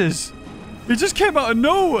 Jesus. He just came out of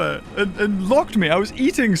nowhere and locked me. I was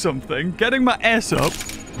eating something, getting my S up,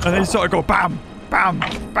 and then he started go bam, bam,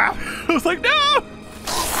 bam. I was like, no!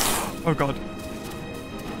 Oh, God.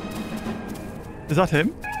 Is that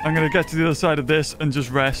him? I'm going to get to the other side of this and just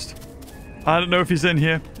rest. I don't know if he's in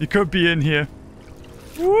here. He could be in here.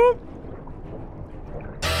 Whoop.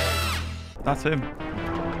 That's him.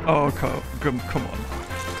 Oh, come on.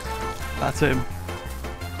 That's him.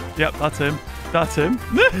 Yep, that's him. That's him.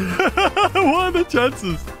 What are the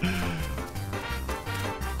chances?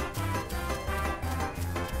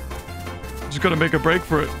 Just gotta make a break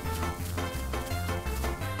for it.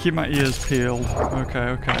 Keep my ears peeled.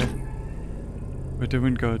 Okay. We're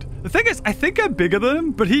doing good. The thing is, I think I'm bigger than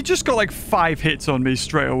him, but he just got like 5 hits on me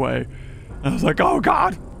straight away. I was like, oh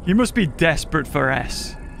God. He must be desperate for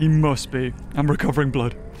S. He must be. I'm recovering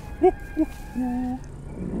blood.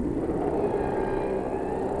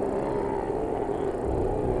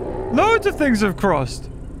 Loads of things have crossed.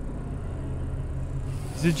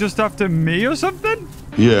 Is he just after me or something?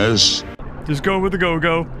 Yes. Just go with the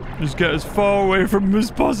go-go. Just get as far away from him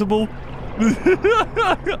as possible.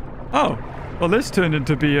 Oh. Well, this turned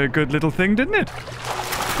into be a good little thing, didn't it?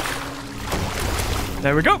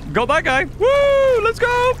 There we go. Got that guy. Woo! Let's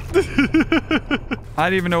go! I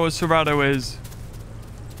don't even know what Cerrado is.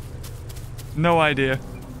 No idea.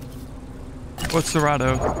 What's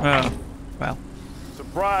Cerrado? Oh, well.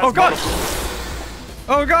 Surprise! Oh, God!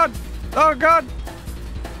 Oh, God! Oh, God!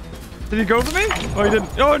 Did he go for me? Oh, he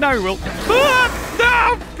didn't. Oh, now he will. Ah!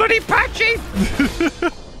 No! Bloody Patchy!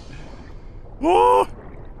 Oh!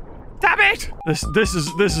 Damn it! This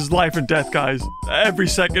is life and death, guys. Every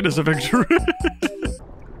second is a victory.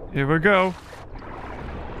 Here we go.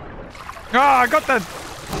 Oh, I got that.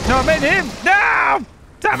 No, I meant him. No!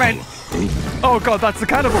 Damn it! Oh God, that's the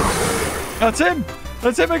cannibal. That's him.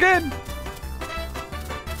 That's him again.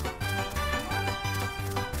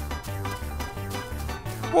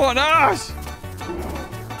 What an ass!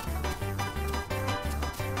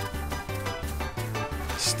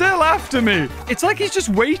 Still after me. It's like he's just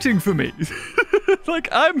waiting for me. Like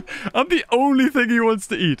I'm the only thing he wants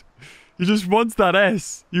to eat. He just wants that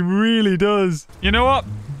S. He really does. You know what?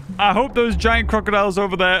 I hope those giant crocodiles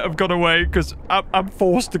over there have gone away because I'm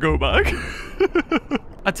forced to go back.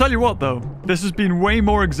 I tell you what, though. This has been way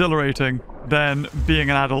more exhilarating than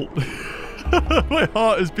being an adult. My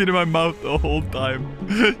heart has been in my mouth the whole time.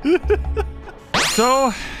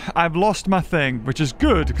 So, I've lost my thing, which is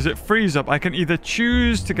good because it frees up. I can either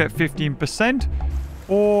choose to get 15%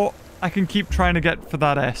 or I can keep trying to get for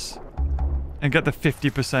that S and get the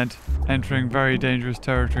 50%. Entering very dangerous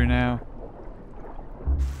territory now.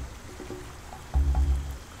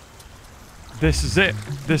 This is it.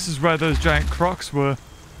 This is where those giant crocs were.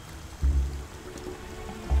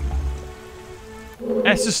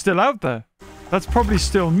 S is still out there. That's probably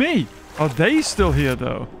still me. Are they still here,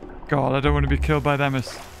 though? God, I don't want to be killed by them.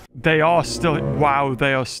 They are still... Wow,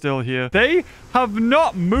 they are still here. They have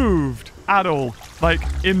not moved at all. Like,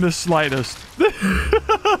 in the slightest.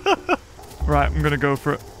 Right, I'm gonna go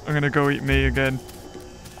for it. I'm gonna go eat me again.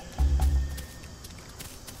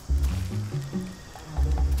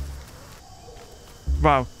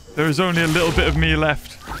 Wow, there is only a little bit of me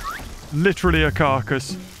left. Literally a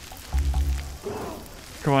carcass.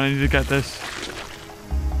 Come on, I need to get this.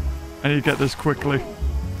 I need to get this quickly.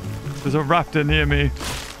 There's a raptor near me.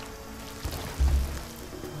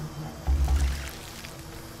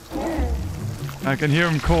 I can hear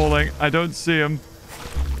him calling. I don't see him.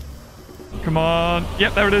 Come on.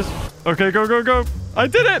 Yep, there it is. Okay, go, go, go. I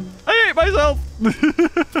did it! I ate myself!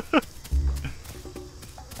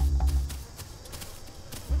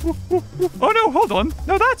 Oh no, hold on.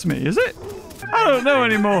 No, that's me, is it? I don't know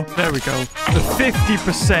anymore. There we go. The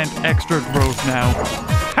 50% extra growth now.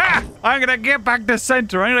 Ha! I'm gonna get back to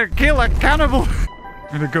center. I'm gonna kill a cannibal.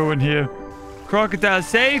 I'm gonna go in here. Crocodile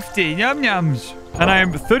safety. Yum yums. And I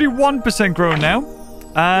am 31% grown now.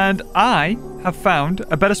 And I have found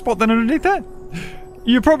a better spot than underneath that.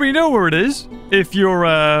 You probably know where it is if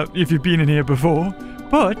you've been in here before.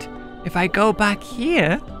 But if I go back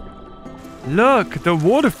here, look, the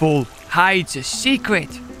waterfall hides a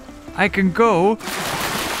secret. I can go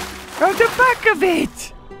around the back of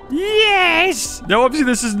it. Yes! Now, obviously,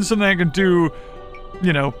 this isn't something I can do,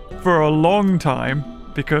 you know, for a long time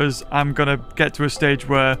because I'm going to get to a stage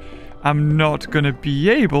where I'm not going to be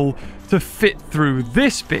able to fit through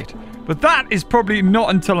this bit. But that is probably not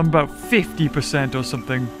until I'm about 50% or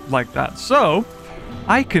something like that. So,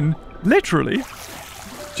 I can literally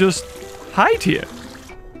just hide here.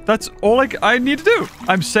 That's all I need to do.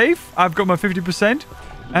 I'm safe. I've got my 50%.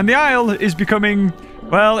 And the Isle is becoming...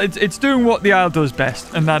 Well, it's doing what the Isle does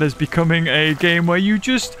best. And that is becoming a game where you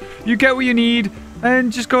get what you need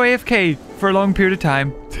and just go AFK for a long period of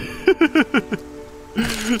time.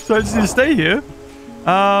 So I just need to stay here.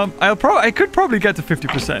 I could probably get to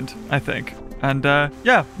 50%, I think. And,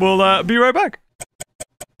 yeah, we'll be right back.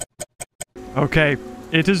 Okay,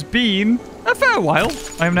 it has been a fair while.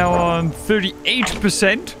 I'm now on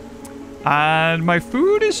 38%. And my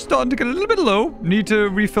food is starting to get a little bit low. Need to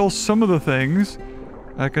refill some of the things.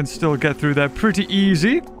 I can still get through there pretty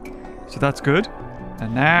easy. So that's good.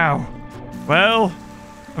 And now, well,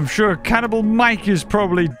 I'm sure Cannibal Mike is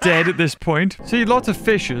probably dead at this point. See, lots of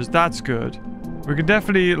fishes. That's good. We can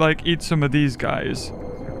definitely, like, eat some of these guys.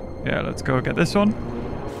 Yeah, let's go get this one.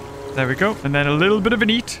 There we go. And then a little bit of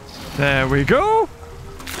an eat. There we go.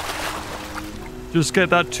 Just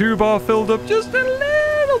get that 2-bar filled up just a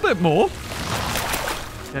little bit more.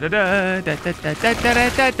 Da-da-da,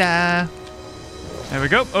 da-da-da-da-da-da-da. There we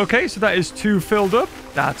go. Okay, so that is 2 filled up.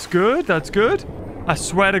 That's good. That's good. I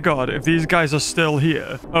swear to God, if these guys are still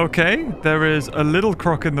here. Okay, there is a little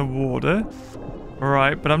croc in the water. All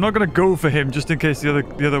right, but I'm not going to go for him just in case the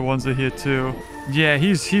other ones are here too. Yeah,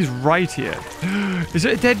 he's right here. Is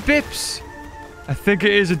it a dead Bips? I think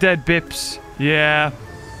it is a dead Bips. Yeah,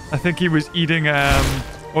 I think he was eating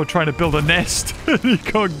or trying to build a nest and he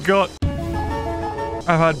got.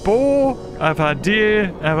 I've had boar, I've had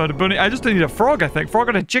deer, I've had a bunny. I just need a frog, I think. Frog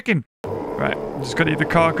and a chicken. Right, I'm just gonna eat the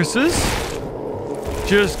carcasses.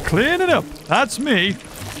 Just clean it up. That's me.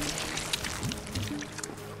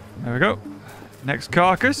 There we go. Next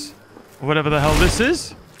carcass. Or whatever the hell this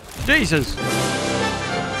is. Jesus. Is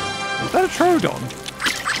that a Troodon?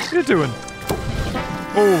 What are you doing?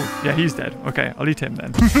 Oh, yeah, he's dead. Okay, I'll eat him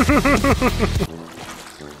then.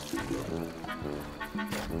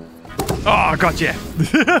 Oh, gotcha.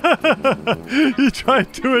 He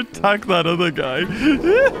tried to attack that other guy.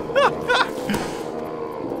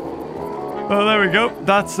 Oh, there we go.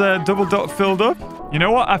 That's double dot filled up. You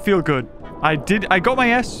know what? I feel good. I got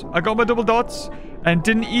my S. I got my double dots. And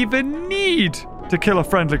didn't even need to kill a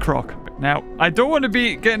friendly croc. Now, I don't want to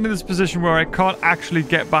be getting in this position where I can't actually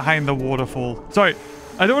get behind the waterfall. Sorry.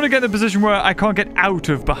 I don't want to get in the position where I can't get out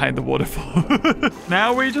of behind the waterfall.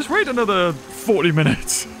 Now we just wait another 40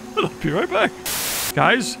 minutes. I'll be right back.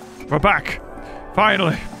 Guys, we're back.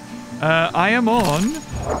 Finally. I am on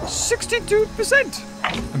 62%.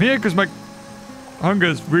 I'm here because my hunger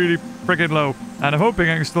is really freaking low. And I'm hoping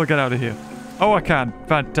I can still get out of here. Oh, I can.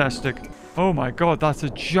 Fantastic. Oh my God, that's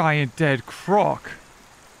a giant dead croc.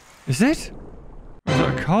 Is it? Or is it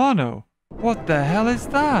a carno? What the hell is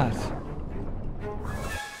that?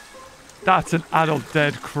 That's an adult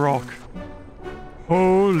dead croc.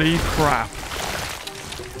 Holy crap.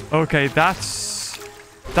 Okay, that's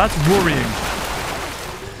worrying.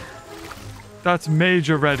 That's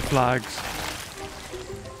major red flags.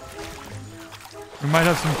 We might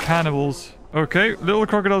have some cannibals. Okay, little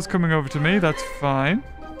crocodile's coming over to me. That's fine.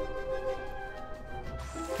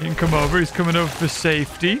 He can come over. He's coming over for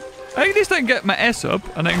safety. At least I can get my S up,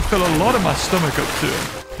 and I can fill a lot of my stomach up too.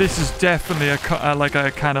 This is definitely like a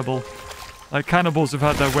cannibal. Like, cannibals have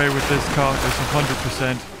had their way with this carcass,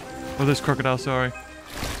 100%. Or this crocodile, sorry.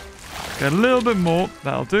 Get a little bit more.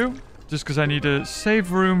 That'll do. Just because I need to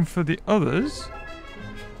save room for the others.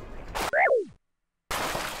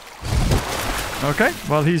 Okay,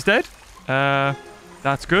 well, he's dead.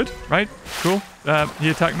 That's good, right? Cool. He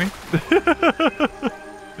attacked me.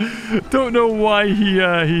 Don't know why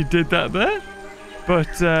he did that there.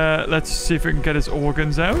 But let's see if we can get his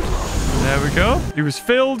organs out. There we go. He was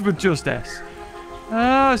filled with just S.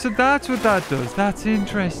 Oh, so that's what that does. That's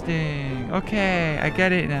interesting. Okay, I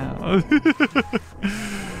get it now.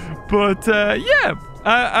 But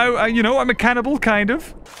yeah, you know, I'm a cannibal, kind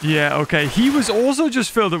of. Yeah, okay. He was also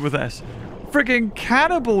just filled up with S. Friggin'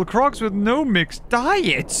 cannibal crocs with no mixed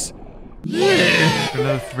diets. Yeah.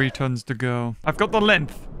 Another 3 tons to go. I've got the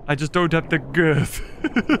length. I just don't have the girth.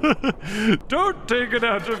 Don't take it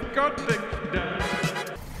out of context.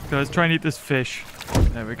 So let's try and eat this fish.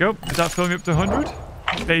 There we go. Is that filling up to 100?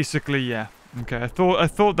 Basically, yeah. Okay, I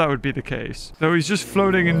thought that would be the case. So he's just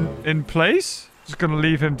floating in place. Just gonna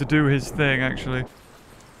leave him to do his thing, actually.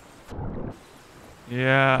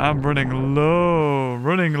 Yeah, I'm running low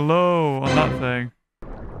on that thing.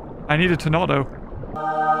 I need a tornado.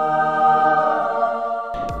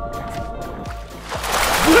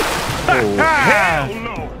 Oh, hell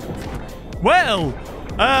no! Well,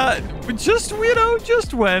 just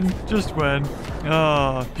when.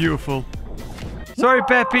 Oh, beautiful. Sorry,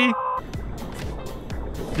 Peppy.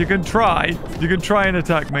 You can try and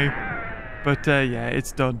attack me. But, yeah,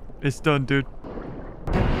 it's done. It's done, dude.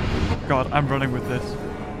 God, I'm running with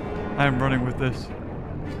this.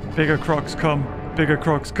 Bigger crocs come. Bigger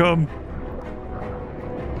crocs come.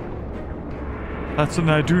 That's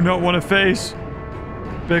something I do not want to face.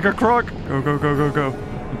 Bigger croc. Go, go, go, go, go.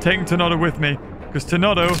 I'm taking Tornado with me. Because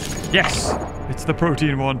Tornado, yes, it's the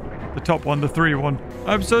protein one. The top one, the 3 one.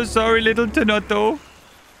 I'm so sorry, little Tornado.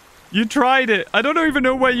 You tried it. I don't even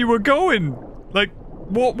know where you were going. Like,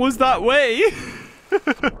 what was that way?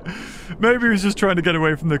 Maybe he was just trying to get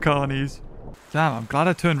away from the carnies. Damn, I'm glad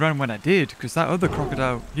I turned around when I did, because that other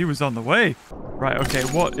crocodile, he was on the way. Right, okay,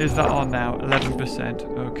 what is that on now? 11%.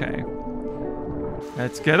 Okay.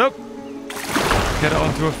 Let's get up. Get it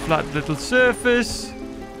onto a flat little surface.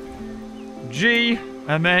 G,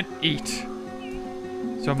 and then eat.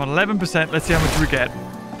 So I'm on 11%. Let's see how much we get.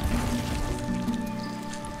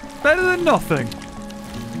 Better than nothing.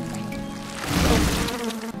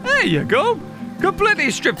 There you go.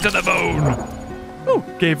 Completely stripped to the bone. Oh,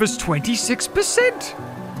 gave us 26%.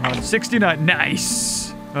 I'm on 69.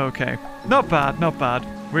 Nice. Okay. Not bad, not bad.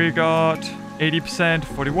 We got 80%,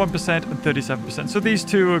 41%, and 37%. So these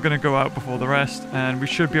two are going to go out before the rest, and we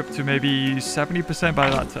should be up to maybe 70% by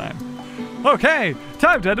that time. Okay,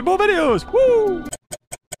 time to edit more videos. Woo!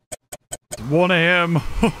 1 a.m.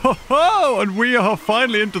 And we are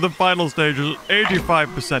finally into the final stages,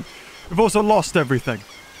 85%. We've also lost everything.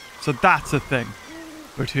 So that's a thing.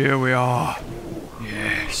 But here we are.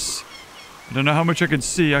 Yes. I don't know how much I can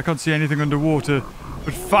see. I can't see anything underwater.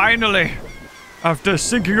 But finally, after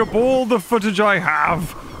syncing up all the footage I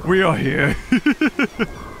have, we are here.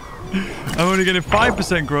 I'm only getting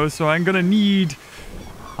 5% growth, so I'm going to need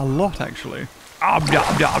a lot, actually.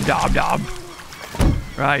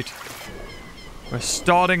 Right. We're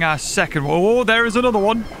starting our second one. Oh, there is another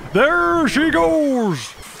one. There she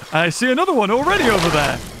goes. I see another one already over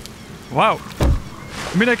there. Wow.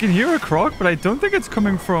 I mean, I can hear a croc, but I don't think it's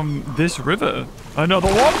coming from this river. Another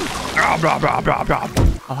one.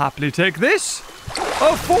 I'll happily take this.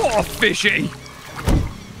 A 4th fishy.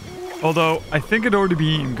 Although, I think it'd already be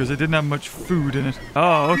eaten because it didn't have much food in it.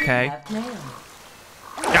 Oh, okay.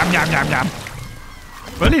 Yum, yum, yum, yum.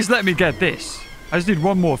 Well, at least let me get this. I just need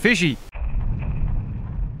one more fishy.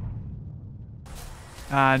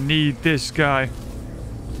 I need this guy.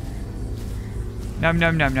 Num,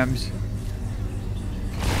 num, num, nums.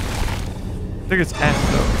 I think it's S,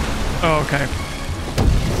 though. Oh, okay.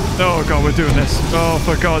 Oh, God, we're doing this. Oh,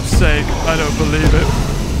 for God's sake. I don't believe it.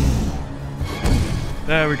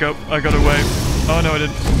 There we go. I got away. Oh, no, I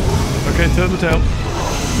didn't. Okay, turn the tail.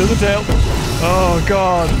 Turn the tail. Oh,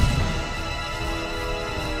 God.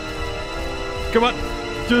 Come on.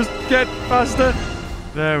 Just get faster.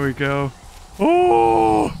 There we go.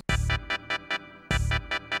 Oh!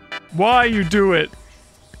 Why you do it?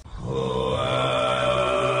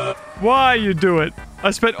 Why you do it?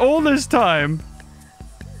 I spent all this time,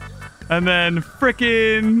 and then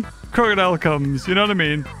frickin' crocodile comes. You know what I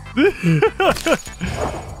mean?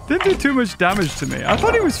 Didn't do too much damage to me. I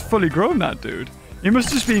thought he was fully grown, that dude. He must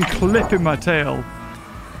have just been clipping my tail.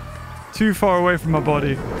 Too far away from my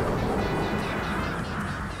body.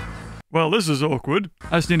 Well, this is awkward.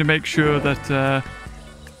 I just need to make sure that,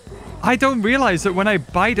 I don't realize that when I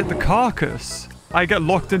bite at the carcass, I get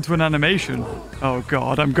locked into an animation. Oh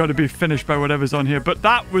god, I'm going to be finished by whatever's on here. But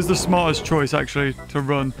that was the smartest choice, actually, to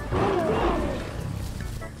run.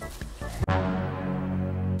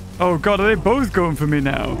 Oh god, are they both going for me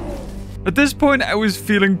now? At this point, I was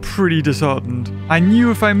feeling pretty disheartened. I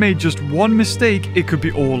knew if I made just one mistake, it could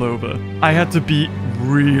be all over. I had to be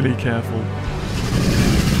really careful.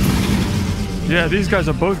 Yeah, these guys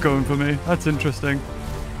are both going for me. That's interesting.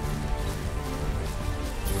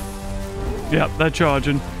 Yep, they're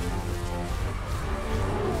charging.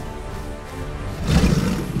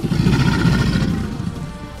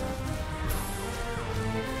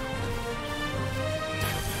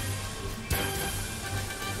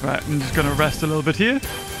 Right, I'm just going to rest a little bit here.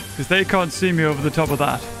 Because they can't see me over the top of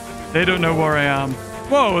that. They don't know where I am.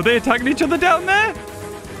 Whoa, are they attacking each other down there?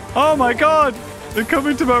 Oh my god! They're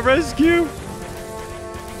coming to my rescue!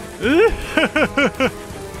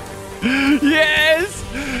 Yes!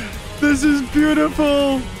 This is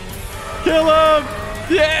beautiful! Kill him!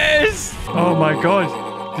 Yes! Oh my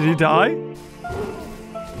god. Did he die?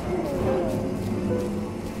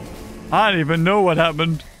 I don't even know what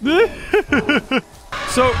happened.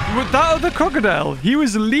 So, with that other crocodile, he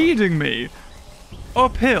was leading me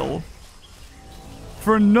uphill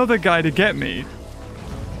for another guy to get me.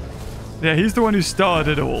 Yeah, he's the one who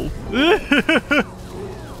started it all.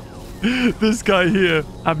 This guy here.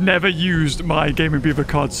 I've never used my TheGamingBeaver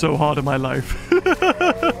card so hard in my life.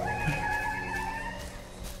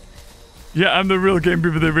 Yeah, I'm the real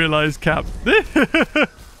TheGamingBeaver, they realize, Cap.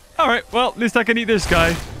 Alright, well, at least I can eat this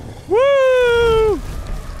guy. Woo!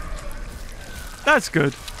 That's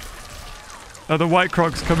good. Oh, the white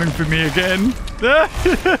croc's coming for me again.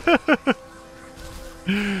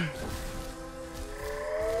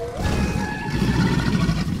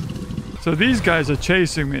 So these guys are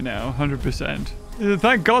chasing me now, 100%.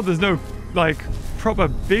 Thank God there's no, like, proper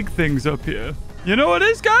big things up here. You know what it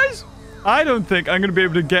is, guys? I don't think I'm going to be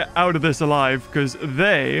able to get out of this alive because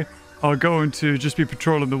they are going to just be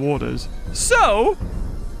patrolling the waters. So,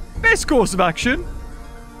 best course of action.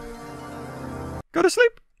 Go to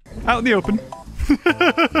sleep. Out in the open.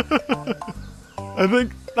 I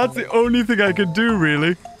think that's the only thing I can do,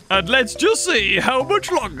 really. And let's just see how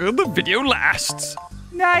much longer the video lasts.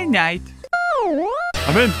 Night-night.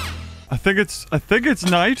 I'm in. I think it's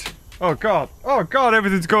night. Oh god. Oh god,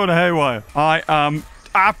 everything's going haywire. I am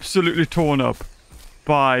absolutely torn up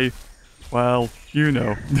by, well, you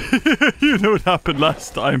know. You know what happened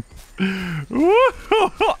last time. And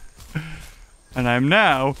I'm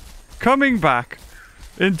now coming back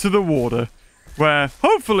into the water where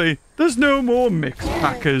hopefully there's no more mixed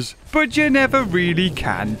packers, but you never really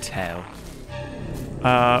can tell.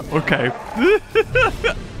 Okay.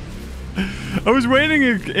 I was waiting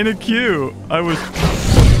in a queue.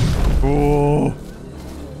 Oh.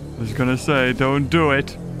 I was gonna say, don't do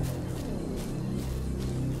it.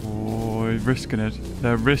 Oh, you're risking it.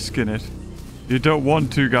 They're risking it. You don't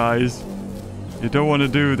want to, guys. You don't want to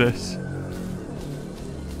do this.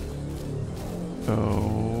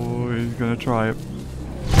 Oh, he's gonna try it.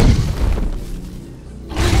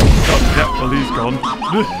 Oh, yeah, well, he's gone.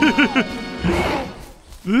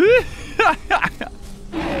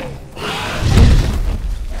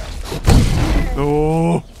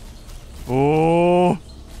 Oh. Oh.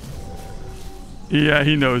 Yeah,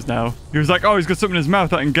 he knows now. He was like, oh, he's got something in his mouth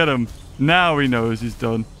that can get him. Now he knows he's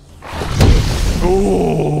done.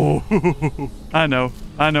 Oh. I know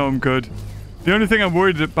I'm good. The only thing I'm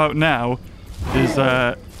worried about now is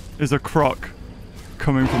a croc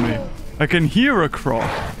coming for me. I can hear a croc.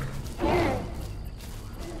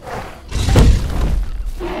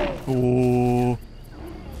 Oh.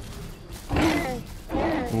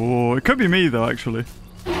 Oh, it could be me though, actually.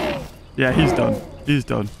 Yeah, he's done. He's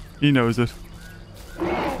done. He knows it.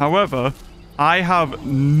 However, I have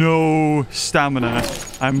no stamina.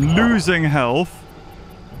 I'm losing health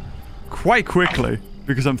quite quickly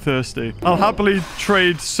because I'm thirsty. I'll happily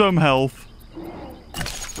trade some health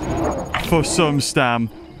for some stam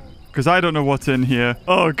because I don't know what's in here.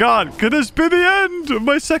 Oh god, could this be the end of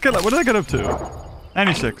my second life? What did I get up to?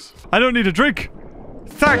 96. I don't need a drink.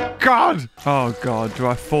 Thank God! Oh god, do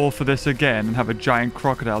I fall for this again and have a giant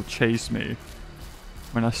crocodile chase me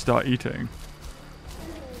when I start eating?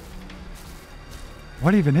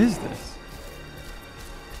 What even is this?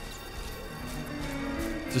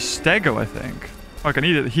 It's a stego, I think. Oh, I can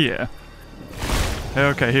eat it here.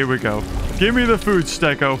 Okay, here we go. Give me the food,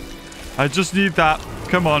 stego. I just need that.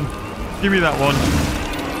 Come on. Give me that one.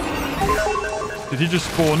 Did he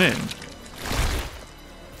just spawn in?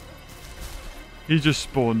 He just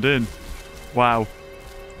spawned in. Wow.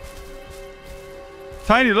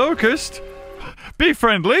 Tiny locust? Be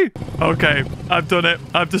friendly. Okay, I've done it.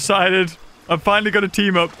 I've decided. I'm finally going to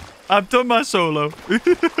team up. I've done my solo.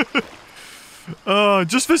 Oh,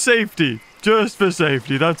 just for safety. Just for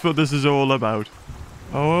safety. That's what this is all about.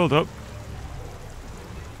 Oh, hold up.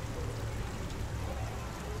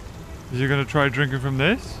 Is he going to try drinking from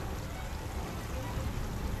this?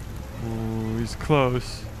 Ooh, he's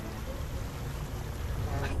close.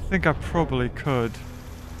 I think I probably could.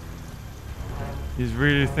 He's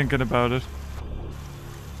really thinking about it.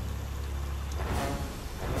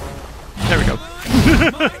 There we go.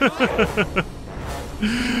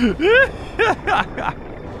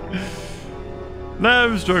 Let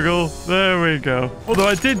him struggle. There we go. Although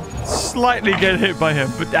I did slightly get hit by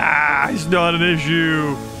him, but it's not an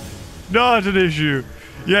issue. Not an issue.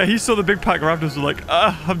 Yeah, he saw the big pack of raptors were like,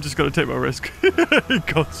 I'm just going to take my risk. He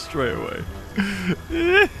got straight away.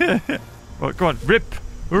 Well, go on. Rip.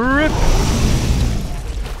 Rip.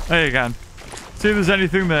 There you go. See if there's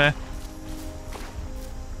anything there.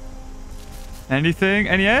 Anything?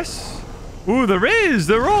 Any S? Ooh, there is.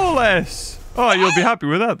 They're all S. Oh, you'll be happy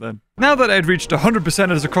with that then. Now that I'd reached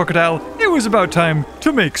 100% as a crocodile, it was about time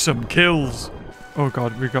to make some kills. Oh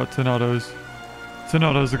god, we got tornadoes.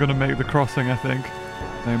 Tornadoes are going to make the crossing, I think.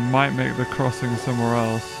 They might make the crossing somewhere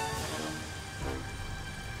else.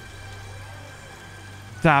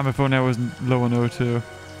 Damn, if only I wasn't low on O2.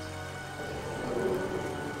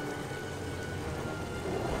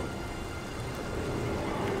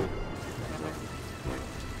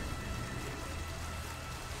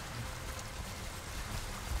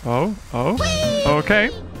 Oh, oh, okay.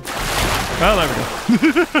 Well, there we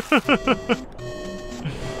go.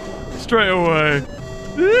 Straight away.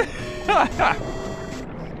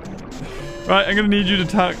 Right, I'm gonna need you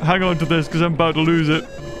to hang on to this because I'm about to lose it.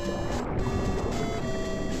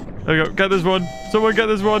 There you go. Get this one. Someone get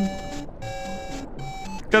this one.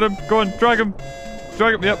 Get him. Go on. Drag him.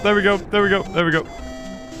 Drag him. Yep. There we go. There we go. There we go.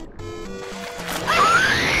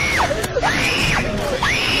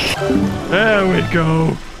 There we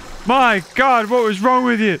go. My God, what was wrong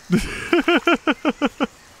with you?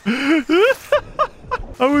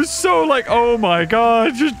 I was so like, oh my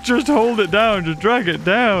God, just hold it down, just drag it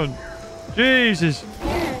down. Jesus.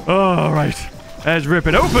 All right, let's rip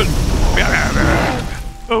it open.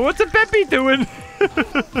 Oh, what's a Peppy doing?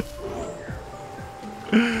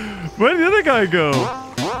 Where did the other guy go?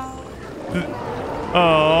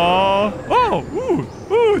 Oh,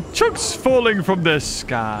 ooh, chunks falling from the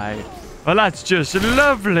sky. Well, that's just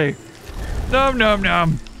lovely. Nom nom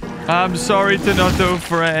nom. I'm sorry, Tonato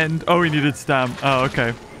friend. Oh, he needed stamp. Oh,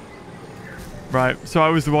 okay. Right, so I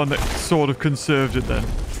was the one that sort of conserved it then.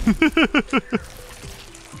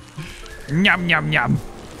 Nyam nyam nyam.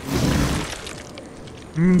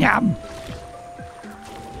 Nyam.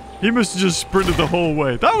 He must have just sprinted the whole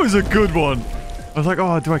way. That was a good one. I was like,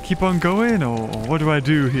 oh, do I keep on going or what do I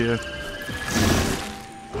do here?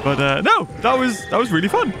 But no, that was really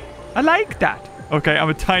fun. I like that. Okay, I'm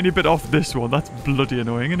a tiny bit off this one. That's bloody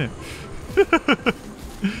annoying, isn't it?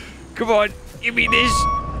 Come on, give me this.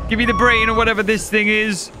 Give me the brain or whatever this thing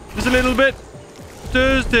is. Just a little bit.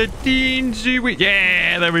 Just a teensy wee.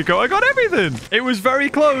 Yeah, there we go. I got everything. It was very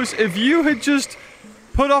close. If you had just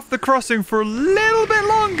put off the crossing for a little bit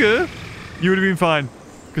longer, you would have been fine.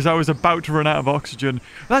 Because I was about to run out of oxygen.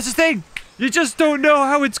 That's the thing. You just don't know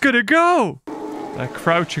how it's going to go. They're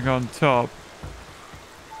crouching on top.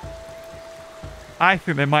 I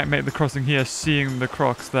think they might make the crossing here, seeing the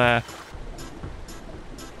crocs there.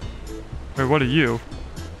 Wait, what are you?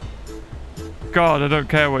 God, I don't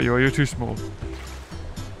care what you are. You're too small.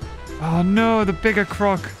 Oh no, the bigger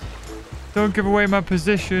croc. Don't give away my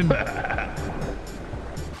position.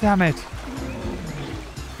 Damn it.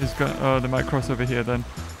 He's got. Oh, they might cross over here then.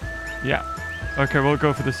 Yeah. Okay, we'll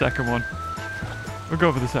go for the second one. We'll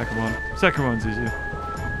go for the second one. Second one's easier.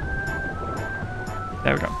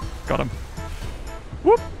 There we go. Got him.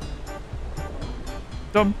 Whoop.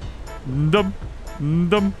 Dum. Dum.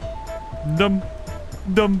 Dum. Dum.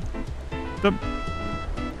 Dum. Dum.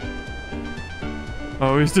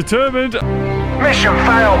 Oh, he's determined. Mission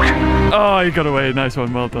failed. Oh, he got away. Nice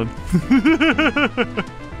one. Well done.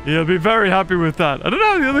 He'll be very happy with that. I don't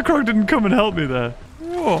know how the other croc didn't come and help me there.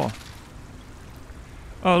 Whoa.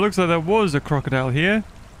 Oh, it looks like there was a crocodile here,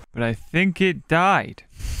 but I think it died.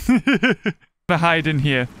 I'm gonna hide in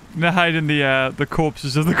here. I'm gonna hide in the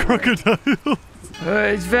corpses of the crocodiles.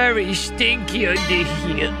 It's very stinky under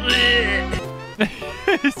here.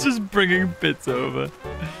 It's just bringing bits over.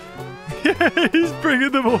 Yeah, he's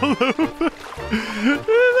bringing them all over. Look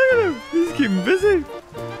at him. He's keeping busy.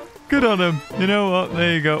 Good on him. You know what?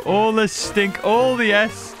 There you go. All the stink, all the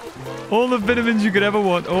S, all the vitamins you could ever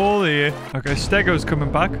want, all here. Okay, Stego's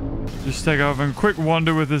coming back. Just Stego having a quick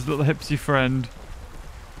wander with his little hipsy friend.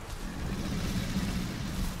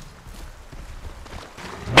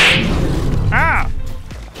 Ah!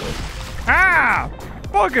 Ah!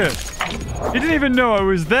 Bugger! He didn't even know I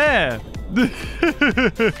was there. He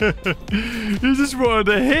just wanted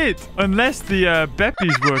to hit. Unless the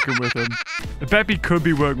Beppy's working with him. The Beppy could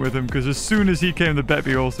be working with him because as soon as he came, the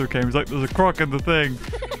Beppy also came. It's like there's a croc in the thing.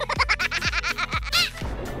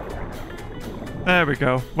 There we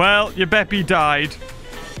go. Well, your Beppy died.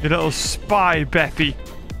 Your little spy Beppy.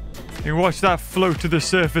 You can watch that float to the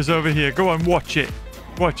surface over here. Go on, watch it.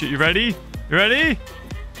 Watch it. You ready? You ready?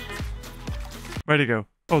 Ready to go.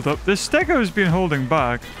 Hold up. This Stego's been holding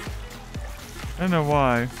back. I don't know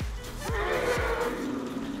why.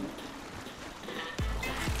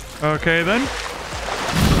 Okay, then.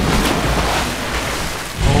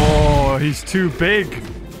 Oh, he's too big.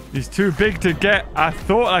 He's too big to get. I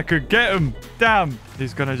thought I could get him. Damn.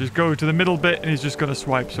 He's going to just go to the middle bit and he's just going to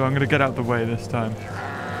swipe. So I'm going to get out of the way this time.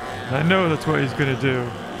 I know that's what he's going to do.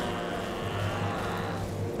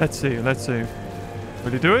 Let's see. Let's see.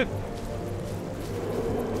 Will he do it?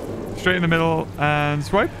 Straight in the middle and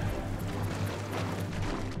swipe.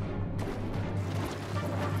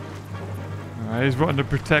 Alright, he's wanting to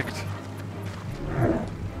protect.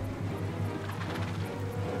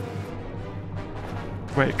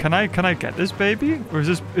 Wait, can I get this baby? Or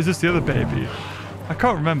is this the other baby? I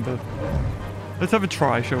can't remember. Let's have a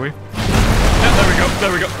try, shall we? Yeah, there we go.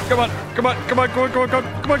 There we go. Come on. Come on. Come on. Go on. Go on. Go on.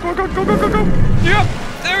 Come on. Go on. Go on. Go on. Go on. Go on. Yep.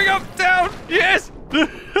 There we go. Down. Yes.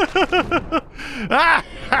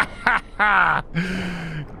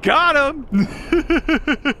 Got him.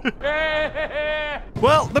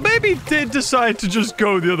 Well, the baby did decide to just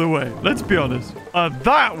go the other way. Let's be honest.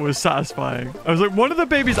 That was satisfying. I was like, one of the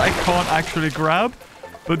babies I can't actually grab,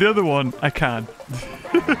 but the other one I can.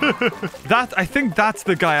 I think that's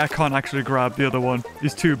the guy I can't actually grab. The other one.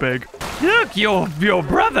 He's too big. Look, your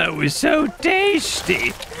brother was so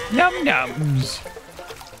tasty. Yum yums.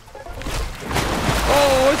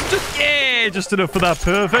 Oh, it's just enough for that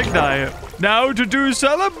perfect diet. Now to do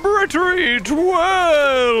celebratory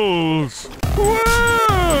twirls.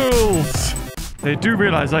 Twirls. They do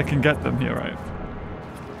realize I can get them here, right?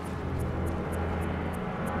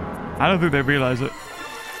 I don't think they realize it.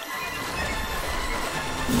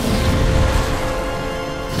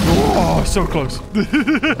 Oh, so close.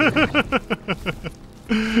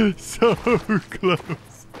 So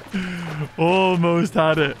close. Almost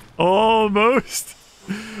had it. Almost.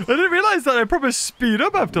 I didn't realize that I probably speed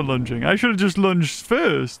up after lunging. I should have just lunged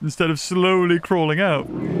first instead of slowly crawling out.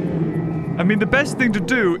 I mean, the best thing to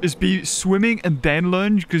do is be swimming and then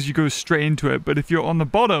lunge because you go straight into it. But if you're on the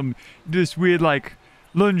bottom, you do this weird, like,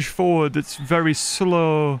 lunge forward that's very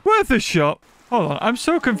slow. Worth a shot. Hold on, I'm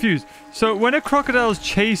so confused. So when a crocodile's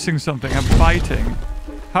chasing something and biting,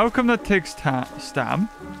 how come that takes stam?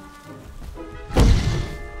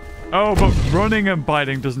 Oh, but running and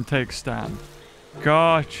biting doesn't take stam.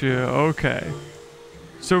 Gotcha, okay.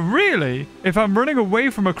 So really, if I'm running away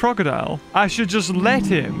from a crocodile, I should just let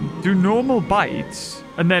him do normal bites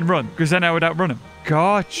and then run, because then I would outrun him.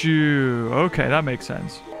 Got you. Okay, that makes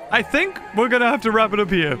sense. I think we're going to have to wrap it up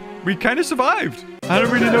here. We kind of survived. I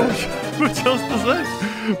don't really know much else to say.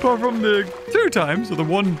 Apart from the 2 times, or the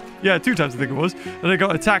 1... Yeah, 2 times I think it was, that I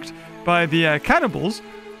got attacked by the cannibals.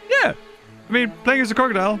 Yeah. I mean, playing as a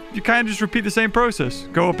crocodile, you kind of just repeat the same process.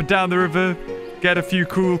 Go up and down the river, get a few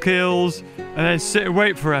cool kills, and then sit and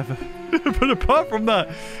wait forever. But apart from that,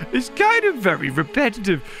 it's kind of very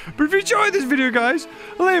repetitive. But if you enjoyed this video, guys,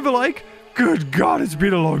 leave a like. Good God, it's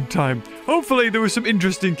been a long time. Hopefully there were some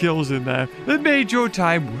interesting kills in there that made your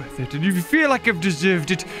time worth it. And if you feel like I've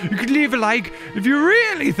deserved it, you could leave a like. If you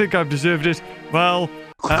really think I've deserved it, well...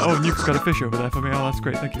 oh, Nuke's got a fish over there for me. Oh, that's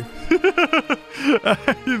great. Thank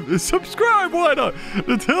you. Subscribe, why not?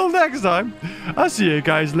 Until next time, I'll see you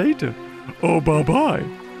guys later. Oh, bye-bye.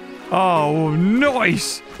 Oh,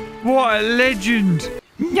 nice. What a legend.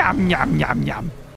 Yum, yum, yum, yum.